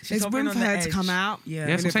hovering. There's hovering room for her to come out. Yeah,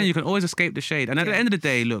 that's what I'm saying. You can always escape the shade. And at the end of the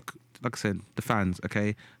day, look, like I said, the fans,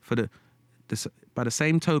 okay, by the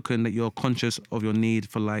same token that you're conscious of your need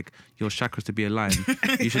for like your chakras to be aligned,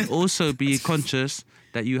 you should also be conscious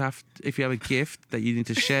that if you have a gift, that you need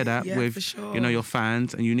to share that with your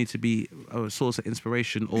fans, and you need to be a source of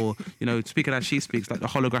inspiration, or speaking as she speaks, like the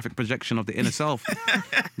holographic projection of the inner self.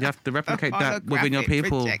 You have to replicate that within your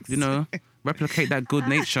people. Replicate that good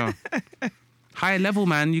nature. Higher level,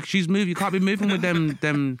 man. You can't be moving with them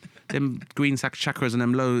green chakras and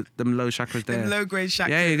them low chakras there. Them low grade chakras.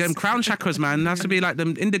 Yeah, them crown chakras, man. It has to be like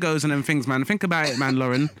them indigos and them things, man. Think about it, man,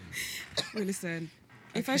 Lauren. Well, listen.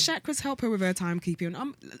 If her chakras help her with her timekeeping,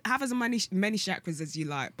 have as many chakras as you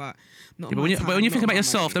like, but not. Yeah, but when you think about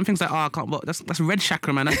yourself, them things like, I can't. Well, that's red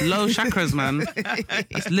chakra, man. That's low chakras, man.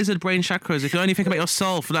 That's lizard brain chakras. If you only think about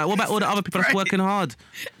yourself, like what about all the other people that's working hard?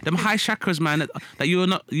 Them high chakras, man. That you're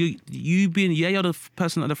not you're the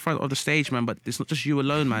person at the front of the stage, man. But it's not just you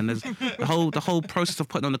alone, man. There's the whole process of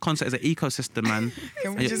putting on the concert is an ecosystem, man.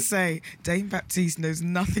 Can we just say, Dame Baptiste knows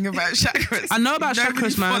nothing about chakras? I know about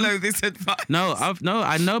chakras, man. Follow this advice.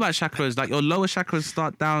 I know about chakras. Like your lower chakras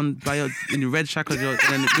start down by your red chakras, and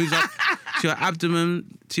then it moves up to your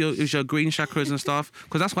abdomen, to your green chakras and stuff.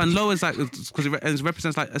 Because that's why lower is like, because it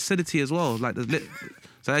represents like acidity as well. Like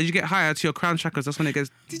so as you get higher to your crown chakras, that's when it gets.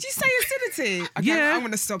 Did you say acidity? Okay, yeah. I'm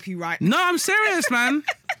gonna stop you right. No, I'm serious, man.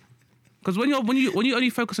 Because when you only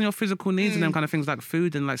focus on your physical needs and them kind of things like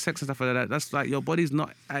food and like sex and stuff like that, that's like your body's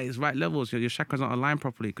not at its right levels. Your chakras not aligned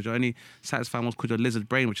properly because you're only satisfying what's called your lizard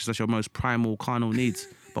brain, which is just your most primal carnal needs.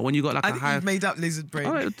 But when you got like I think you've made up lizard brain.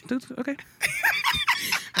 All right, okay.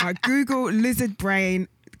 All right, Google lizard brain,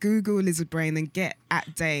 and get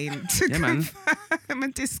at Dane to confirm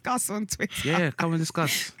and discuss on Twitter. Yeah, come and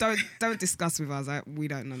discuss. Don't discuss with us. We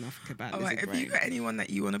don't know nothing about lizard brain. Have you got anyone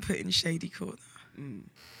that you want to put in Shady Corner?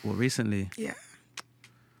 What, recently? Yeah.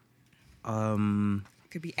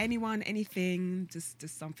 Could be anyone, anything, just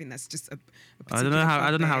something that's just a I don't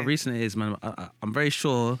know how recent it is, man. I'm very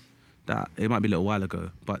sure that it might be a little while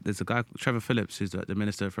ago, but there's a guy, Trevor Phillips, who's the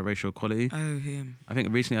Minister for Racial Equality. Oh, him. I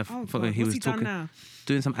think recently he was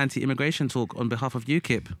doing some anti-immigration talk on behalf of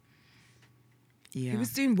UKIP. Yeah. He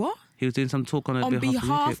was doing what? He was doing some talk on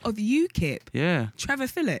behalf of UKIP. Yeah. Trevor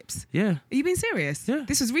Phillips. Yeah. Are you being serious? Yeah.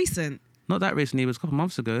 This was recent. Not that recently, it was a couple of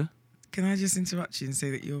months ago. Can I just interrupt you and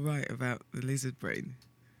say that you're right about the lizard brain?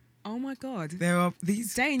 Oh my God. There are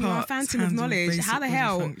these Dane, you're a fountain of knowledge. How the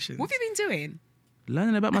hell? Functions. What have you been doing?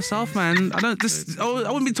 Learning about myself, man. I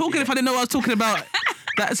wouldn't be talking if I didn't know what I was talking about.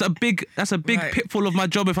 That's a big pitfall of my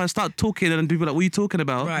job if I start talking and people are like, what are you talking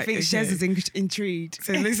about? Right, I think Shez is intrigued.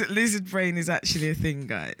 So lizard brain is actually a thing,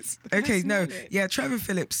 guys. Okay, no. Yeah, Trevor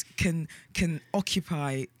Phillips can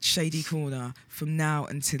occupy Shady Corner from now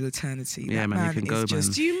until eternity. Yeah, that man, he can go, man.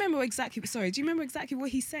 Do you remember exactly what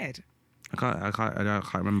he said? I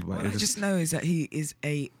can't remember. What I just know is that he is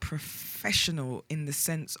a professional in the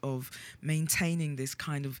sense of maintaining this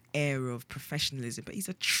kind of air of professionalism, but he's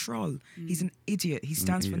a troll. He's an idiot. He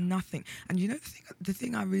stands for nothing. And you know the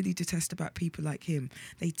thing I really detest about people like him,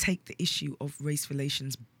 they take the issue of race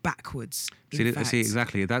relations backwards. See,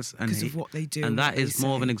 exactly. That's because of what they do, and that is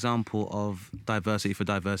more of an example of diversity for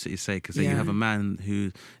diversity's sake. Because then you have a man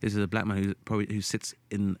this is a black man who sits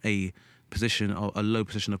in a low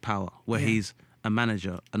position of power where he's a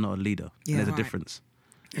manager and not a leader. And there's a difference.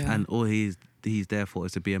 and all he's there for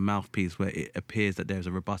is to be a mouthpiece where it appears that there's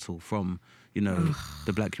a rebuttal from,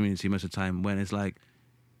 the black community most of the time, when it's like,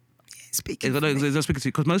 speaking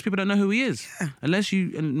because most people don't know who he is. Yeah.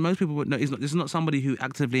 And most people would know this is not somebody who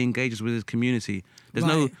actively engages with his community. There's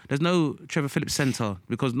no Trevor Phillips Center,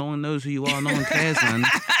 because no one knows who you are, no one cares, man.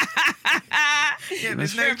 Yeah,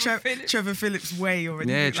 there's no Trevor Phillips way or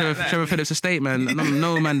anything. Yeah, Trevor Phillips Estate, man.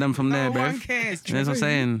 No man done from there, bro. No one cares. That's what I'm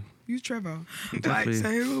saying. Who's Trevor? Exactly. Right, so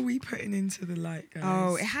who are we putting into the light, guys?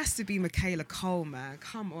 Oh, it has to be Michaela Cole, man.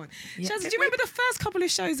 Come on. Yeah. Shaz, do you remember the first couple of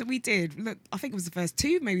shows that we did? Look, I think it was the first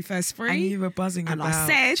 2, maybe first 3. And you were buzzing and about I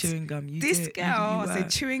said, Chewing Gum. I said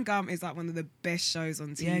Chewing Gum is like one of the best shows on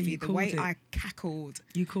TV. Yeah, you the called way it. I cackled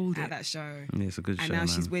You called at it. that show. Yeah, it's a good show, And now man.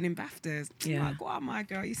 she's winning BAFTAs. Yeah. Like, wow, my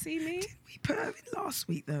girl, you see me? We put her in last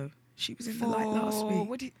week, though. She was in the light last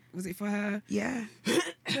week. Was it for her? Yeah.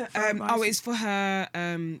 It's for her.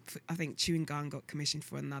 I think Chewing Gum got commissioned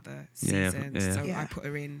for another season, so Yeah. I put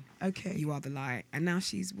her in. Okay. You Are the Light, and now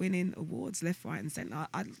she's winning awards left, right, and centre.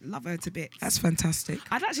 I love her to bits. That's fantastic.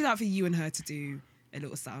 I'd actually like for you and her to do a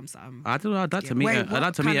little something. I'd like to meet her. I'd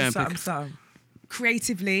like to meet her and pick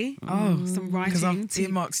Creatively, Oh, some because writing. I'm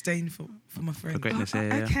earmarked staying for my friend. for greatness.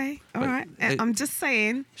 Yeah. Okay, all But right. it- I'm just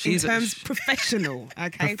saying, she's in terms professional.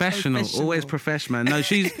 Okay, Professional, always professional. No,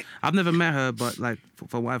 I've never met her, but like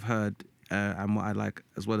from what I've heard and what I like,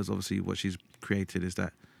 as well as obviously what she's created, is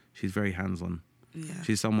that she's very hands-on. Yeah.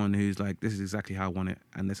 She's someone who's like, this is exactly how I want it,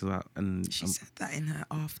 and this is how. And She said that in her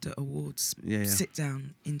after awards sit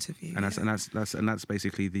down interview. and that's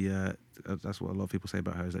basically the that's what a lot of people say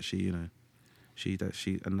about her, is that she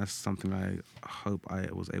and that's something I hope I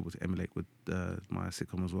was able to emulate with my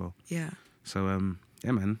sitcom as well. Yeah. So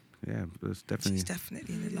yeah, man, yeah, it's definitely. She's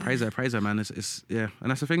definitely in the light. Praise her, man. It's yeah, and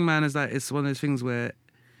that's the thing, man. Is that it's one of those things where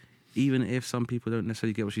even if some people don't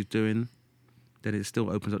necessarily get what she's doing, then it still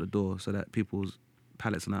opens up the door so that people's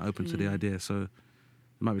palates are now open to the idea. So it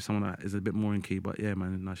might be someone that is a bit more in key, but yeah,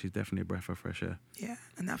 man, no, she's definitely a breath of fresh air. Yeah,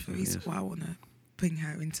 and that's the reason why I want to bring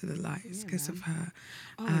her into the light, is because of her.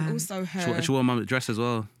 and also her. She wore mum's dress as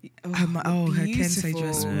well. Her kente beautiful.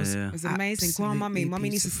 dress was It was amazing. Go on, mummy. Mummy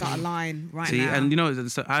needs to start a line right See, now. and you know,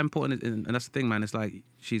 so how important, and that's the thing, man. It's like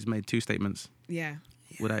she's made 2 statements yeah.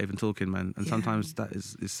 without even talking, man. And sometimes that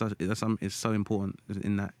is so important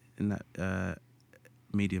in that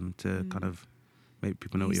medium to kind of make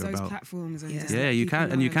people know Use what you're those about. platforms and Yeah. just Yeah, let you people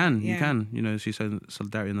can, and know you that- can. You know, she's shown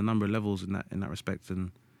solidarity on a number of levels in that respect,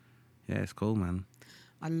 and yeah, it's cool, man.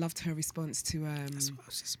 I loved her response to That's what I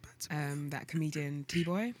was just about to that comedian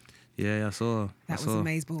T-Boy. Yeah, I saw. That was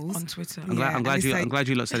amazeballs. on Twitter. I'm glad and it's I'm like- glad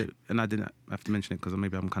you lot said it, and I didn't have to mention it because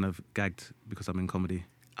maybe I'm kind of gagged because I'm in comedy.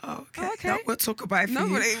 Oh, okay. Okay. No, we'll talk about it for No,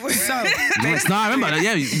 you. but it was- So, No, I remember that.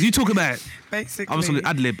 Yeah, you talk about it. basically... I was on the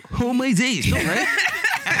ad lib. Oh my days, not right?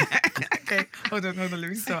 Okay, hold on, let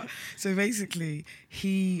me start. So basically,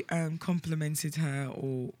 he complimented her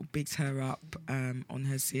or bigged her up on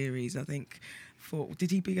her series. I think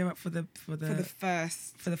did he big her up for the for the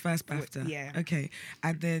first. BAFTA? Yeah. Okay,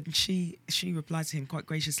 and then she replied to him quite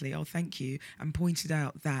graciously, "Oh, thank you," and pointed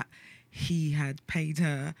out that he had paid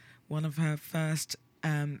her one of her first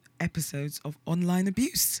episodes of online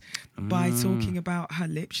abuse by talking about her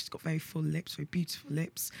lips. She's got very full lips, very beautiful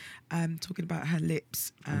lips. Talking about her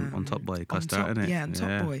lips On Top Boy, on cussed her out, Top, innit? yeah, on Top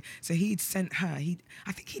Yeah. Boy. So he'd sent her.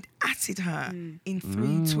 I think he'd atted her in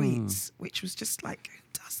 3 tweets, which was just like, who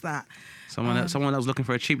does that? Someone that was looking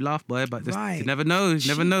for a cheap laugh, boy, but just, Right. you never know. You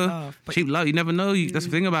never Cheap know. laugh, but- Cheap laugh, you never know. That's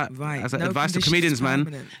the thing about Right. as No advice to condition comedians, is man.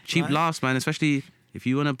 permanent, Cheap right? laughs, man. Especially if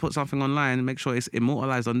you want to put something online, make sure it's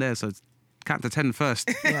immortalized on there. So it's count to 10 first.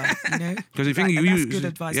 Yeah, you know. Because you think Like, you and that's use good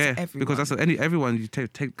advice yeah, to everyone. because that's everyone. You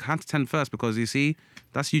take count to 10 first, because you see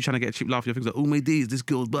that's you trying to get a cheap laugh. Your things like, oh my days, this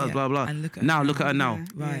girl's blah Yeah, blah blah. and look at Now her look at her now. Yeah,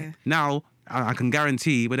 Right. yeah. Now I can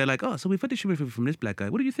guarantee where they're like, oh, so we've had this shit from this black guy.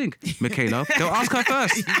 What do you think, Michaela? They'll ask her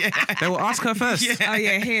first. They will ask her first. Oh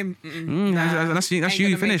yeah, him. That's you. That's Ain't you.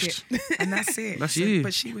 You gonna make finished. And that's it. That's you.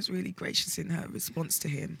 But she was really gracious in her response to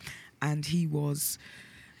him, and he was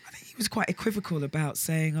quite equivocal about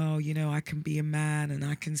saying, "Oh, you know, I can be a man and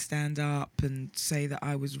I can stand up and say that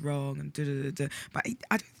I was wrong and da da da da." But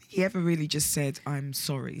I don't think he ever really just said, "I'm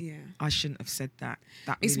sorry. Yeah. I shouldn't have said that."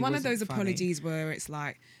 That It's really one of wasn't those funny. apologies where it's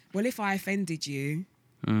like, well, if I offended you,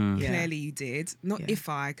 Yeah. clearly you did. Not Yeah. if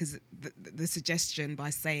I, because the suggestion by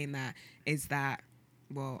saying that is that,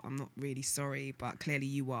 well, I'm not really sorry, but clearly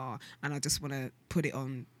you are, and I just want to put it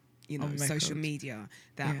on, On social record. media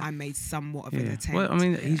that Yeah. I made somewhat of an Yeah. attempt Well, I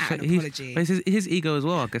mean, at an apology. but it's his ego as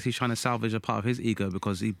well. I guess he's trying to salvage a part of his ego,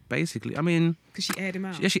 because he basically, I mean, Because she aired him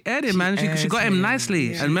out. yeah, she aired him, man. She got him airs nicely.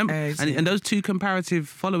 him. And remember, Airs and him. those 2 comparative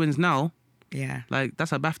followings now, Yeah. Like,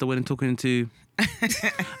 that's a BAFTA winning talking to...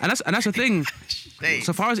 and that's the thing.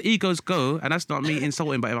 So far as egos go, and that's not me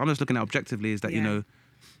insulting, but if I'm just looking at objectively, is that, you know,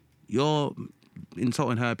 you're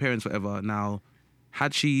insulting her appearance, whatever. Now,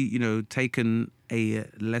 had she, you know, taken a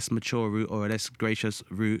less mature route or a less gracious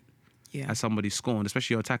route, as somebody scorned,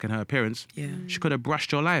 especially you're attacking her appearance, she could have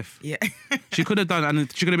brushed your life. Yeah. She could have done,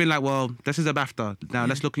 and she could have been like, well, this is a BAFTA. Now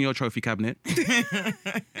let's look in your trophy cabinet.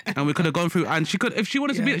 And we could have gone through, and she could, if she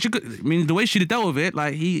wanted to be, she could, I mean, the way she dealt with it,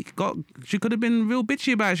 like, she could have been real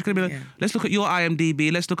bitchy about it. She could have been like, let's look at your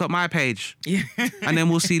IMDb, let's look at my page. Yeah. And then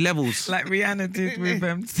we'll see levels. Like Rihanna did with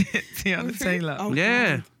Tiana Taylor. Oh,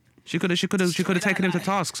 yeah. God. She could have taken him to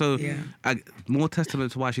task. So more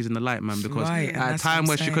testament to why she's in the light, man. Because at a time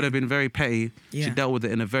where she could have been very petty, she dealt with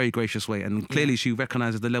it in a very gracious way, and clearly she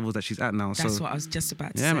recognises the levels that she's at now. That's what I was just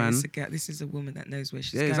about to say. Man. This is a woman that knows where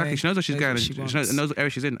she's going. Yeah, exactly. She knows where she's going. She knows what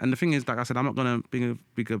area she's in. And the thing is, like I said, I'm not gonna be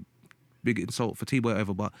a big insult for T-Boy or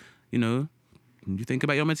whatever, but you know, you think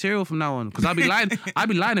about your material from now on. Because I'd be lying. I'd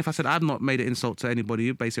be lying if I said I've not made an insult to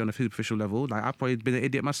anybody, basically on a superficial level. Like, I've probably been an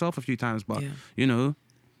idiot myself a few times, but you know.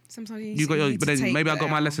 Sometimes but then maybe I got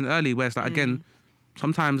my lesson early, where it's like, again,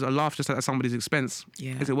 sometimes a laugh just at somebody's expense,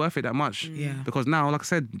 is it worth it that much? Yeah. Because now, like I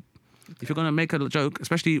said, if you're gonna make a joke,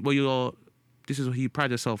 especially where this is where you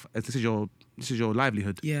pride yourself, as this is your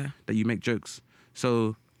livelihood, that you make jokes.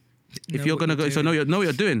 So if you're gonna go, so know what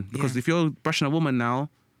you're doing, because if you're brushing a woman now,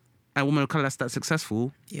 and a woman of color that's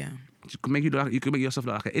successful, you can make yourself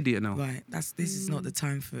look like an idiot now. Right. This is not the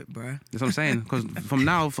time for it, bro. That's what I'm saying. Because from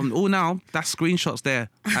now, that's screenshots there,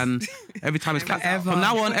 and every time it's from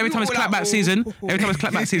now on, every time it's clapback season,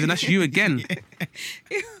 that's you again.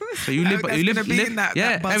 So you live every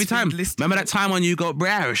time. Remember that time when you got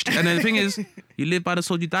brashed, and then the thing is, you live by the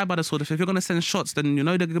sword, you die by the sword. If you're gonna send shots, then you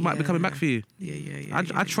know they might be coming back for you.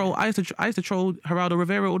 I used to troll Geraldo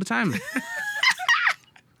Rivera all the time.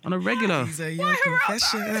 On a regular. These are your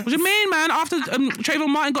confessions. What do you mean, man? After Trayvon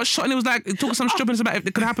Martin got shot and it was like, talking some stupidness about if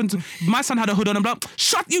it could happen to... My son had a hood on and I'm like,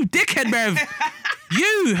 shut you, dickhead, bruv.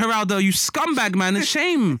 You, Geraldo, you scumbag, man. And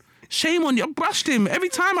shame. Shame on you. I brushed him. Every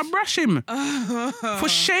time I brush him. For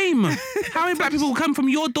shame. How many black people will come from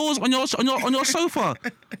your doors on your sofa,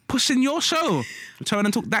 pushing your show, turn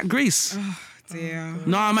and talk that grease? dear.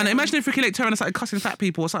 No, man, imagine if Ricky Lake turned and started cussing fat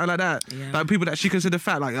people or something like that. Yeah. Like people that she considered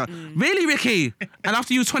fat. Like, really, Ricky? And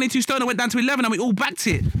after you were 22 stone and went down to 11 and we all backed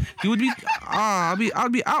it, you would be,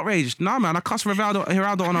 I'd be outraged. No, man, I cuss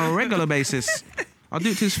Geraldo on a regular basis. I'll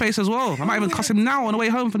do it to his face as well. I might even cuss him now on the way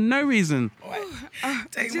home for no reason.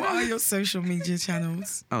 Dane, what are your social media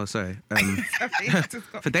channels? Oh, sorry.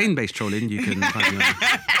 For Dane-based trolling, you can find me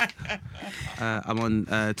on... I'm on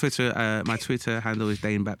Twitter. My Twitter handle is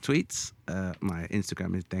DaneBapTweets. My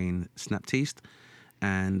Instagram is DaneSnapTeast.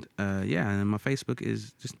 And and my Facebook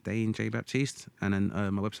is just Dane J Baptiste. And then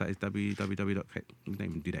my website is www. We don't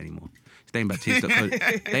even do that anymore. It's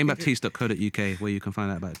DaneBaptiste.co.uk, where you can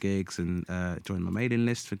find out about gigs and join my mailing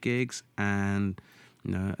list for gigs. And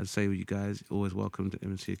you know, as I say with you guys, always welcome to come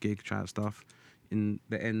and see a gig, try out stuff. In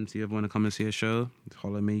the end, if you ever want to come and see a show,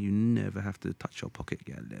 follow me. You never have to touch your pocket,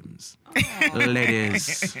 get limbs.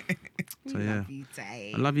 Ladies. So yeah,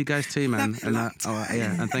 I love you guys too, man. And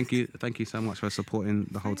thank you so much for supporting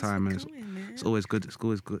the whole time. And it's always good. It's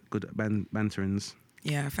always good banterings.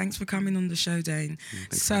 Yeah, thanks for coming on the show, Dane.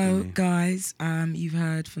 So, guys, you've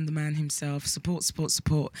heard from the man himself. Support.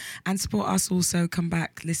 And support us also. Come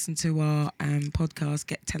back, listen to our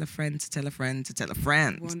podcast. Tell a friend to tell a friend to tell a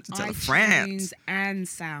friend to tell a friend. iTunes and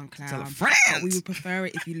SoundCloud. Tell a friend. But we would prefer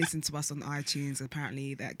it if you listen to us on iTunes.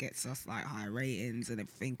 Apparently, that gets us like high ratings and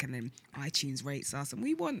everything. And then iTunes rates us. And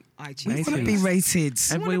we want iTunes. We want to be rated.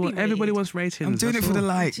 Everybody wants ratings. I'm doing it for the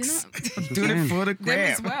likes. I'm doing it for the gram.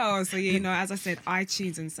 Them as well. So, you know, as I said, iTunes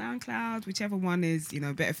and SoundCloud, whichever one is, you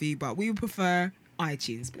know, better for you, but we would prefer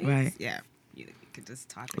iTunes, please. Right. Yeah. You can just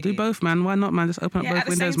type it. Do both, man. Why not, man? Just open up both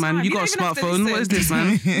windows, man. You got a smartphone. What is this,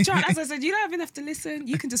 man? John, as I said, you don't even have to listen.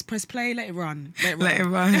 You can just press play, let it run. Yeah,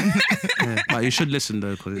 but you should listen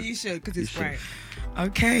though, you should, because it's great.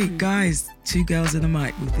 Okay, guys, 2 girls and a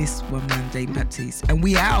mic with this one man, Dane Baptiste, and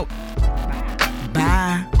we out.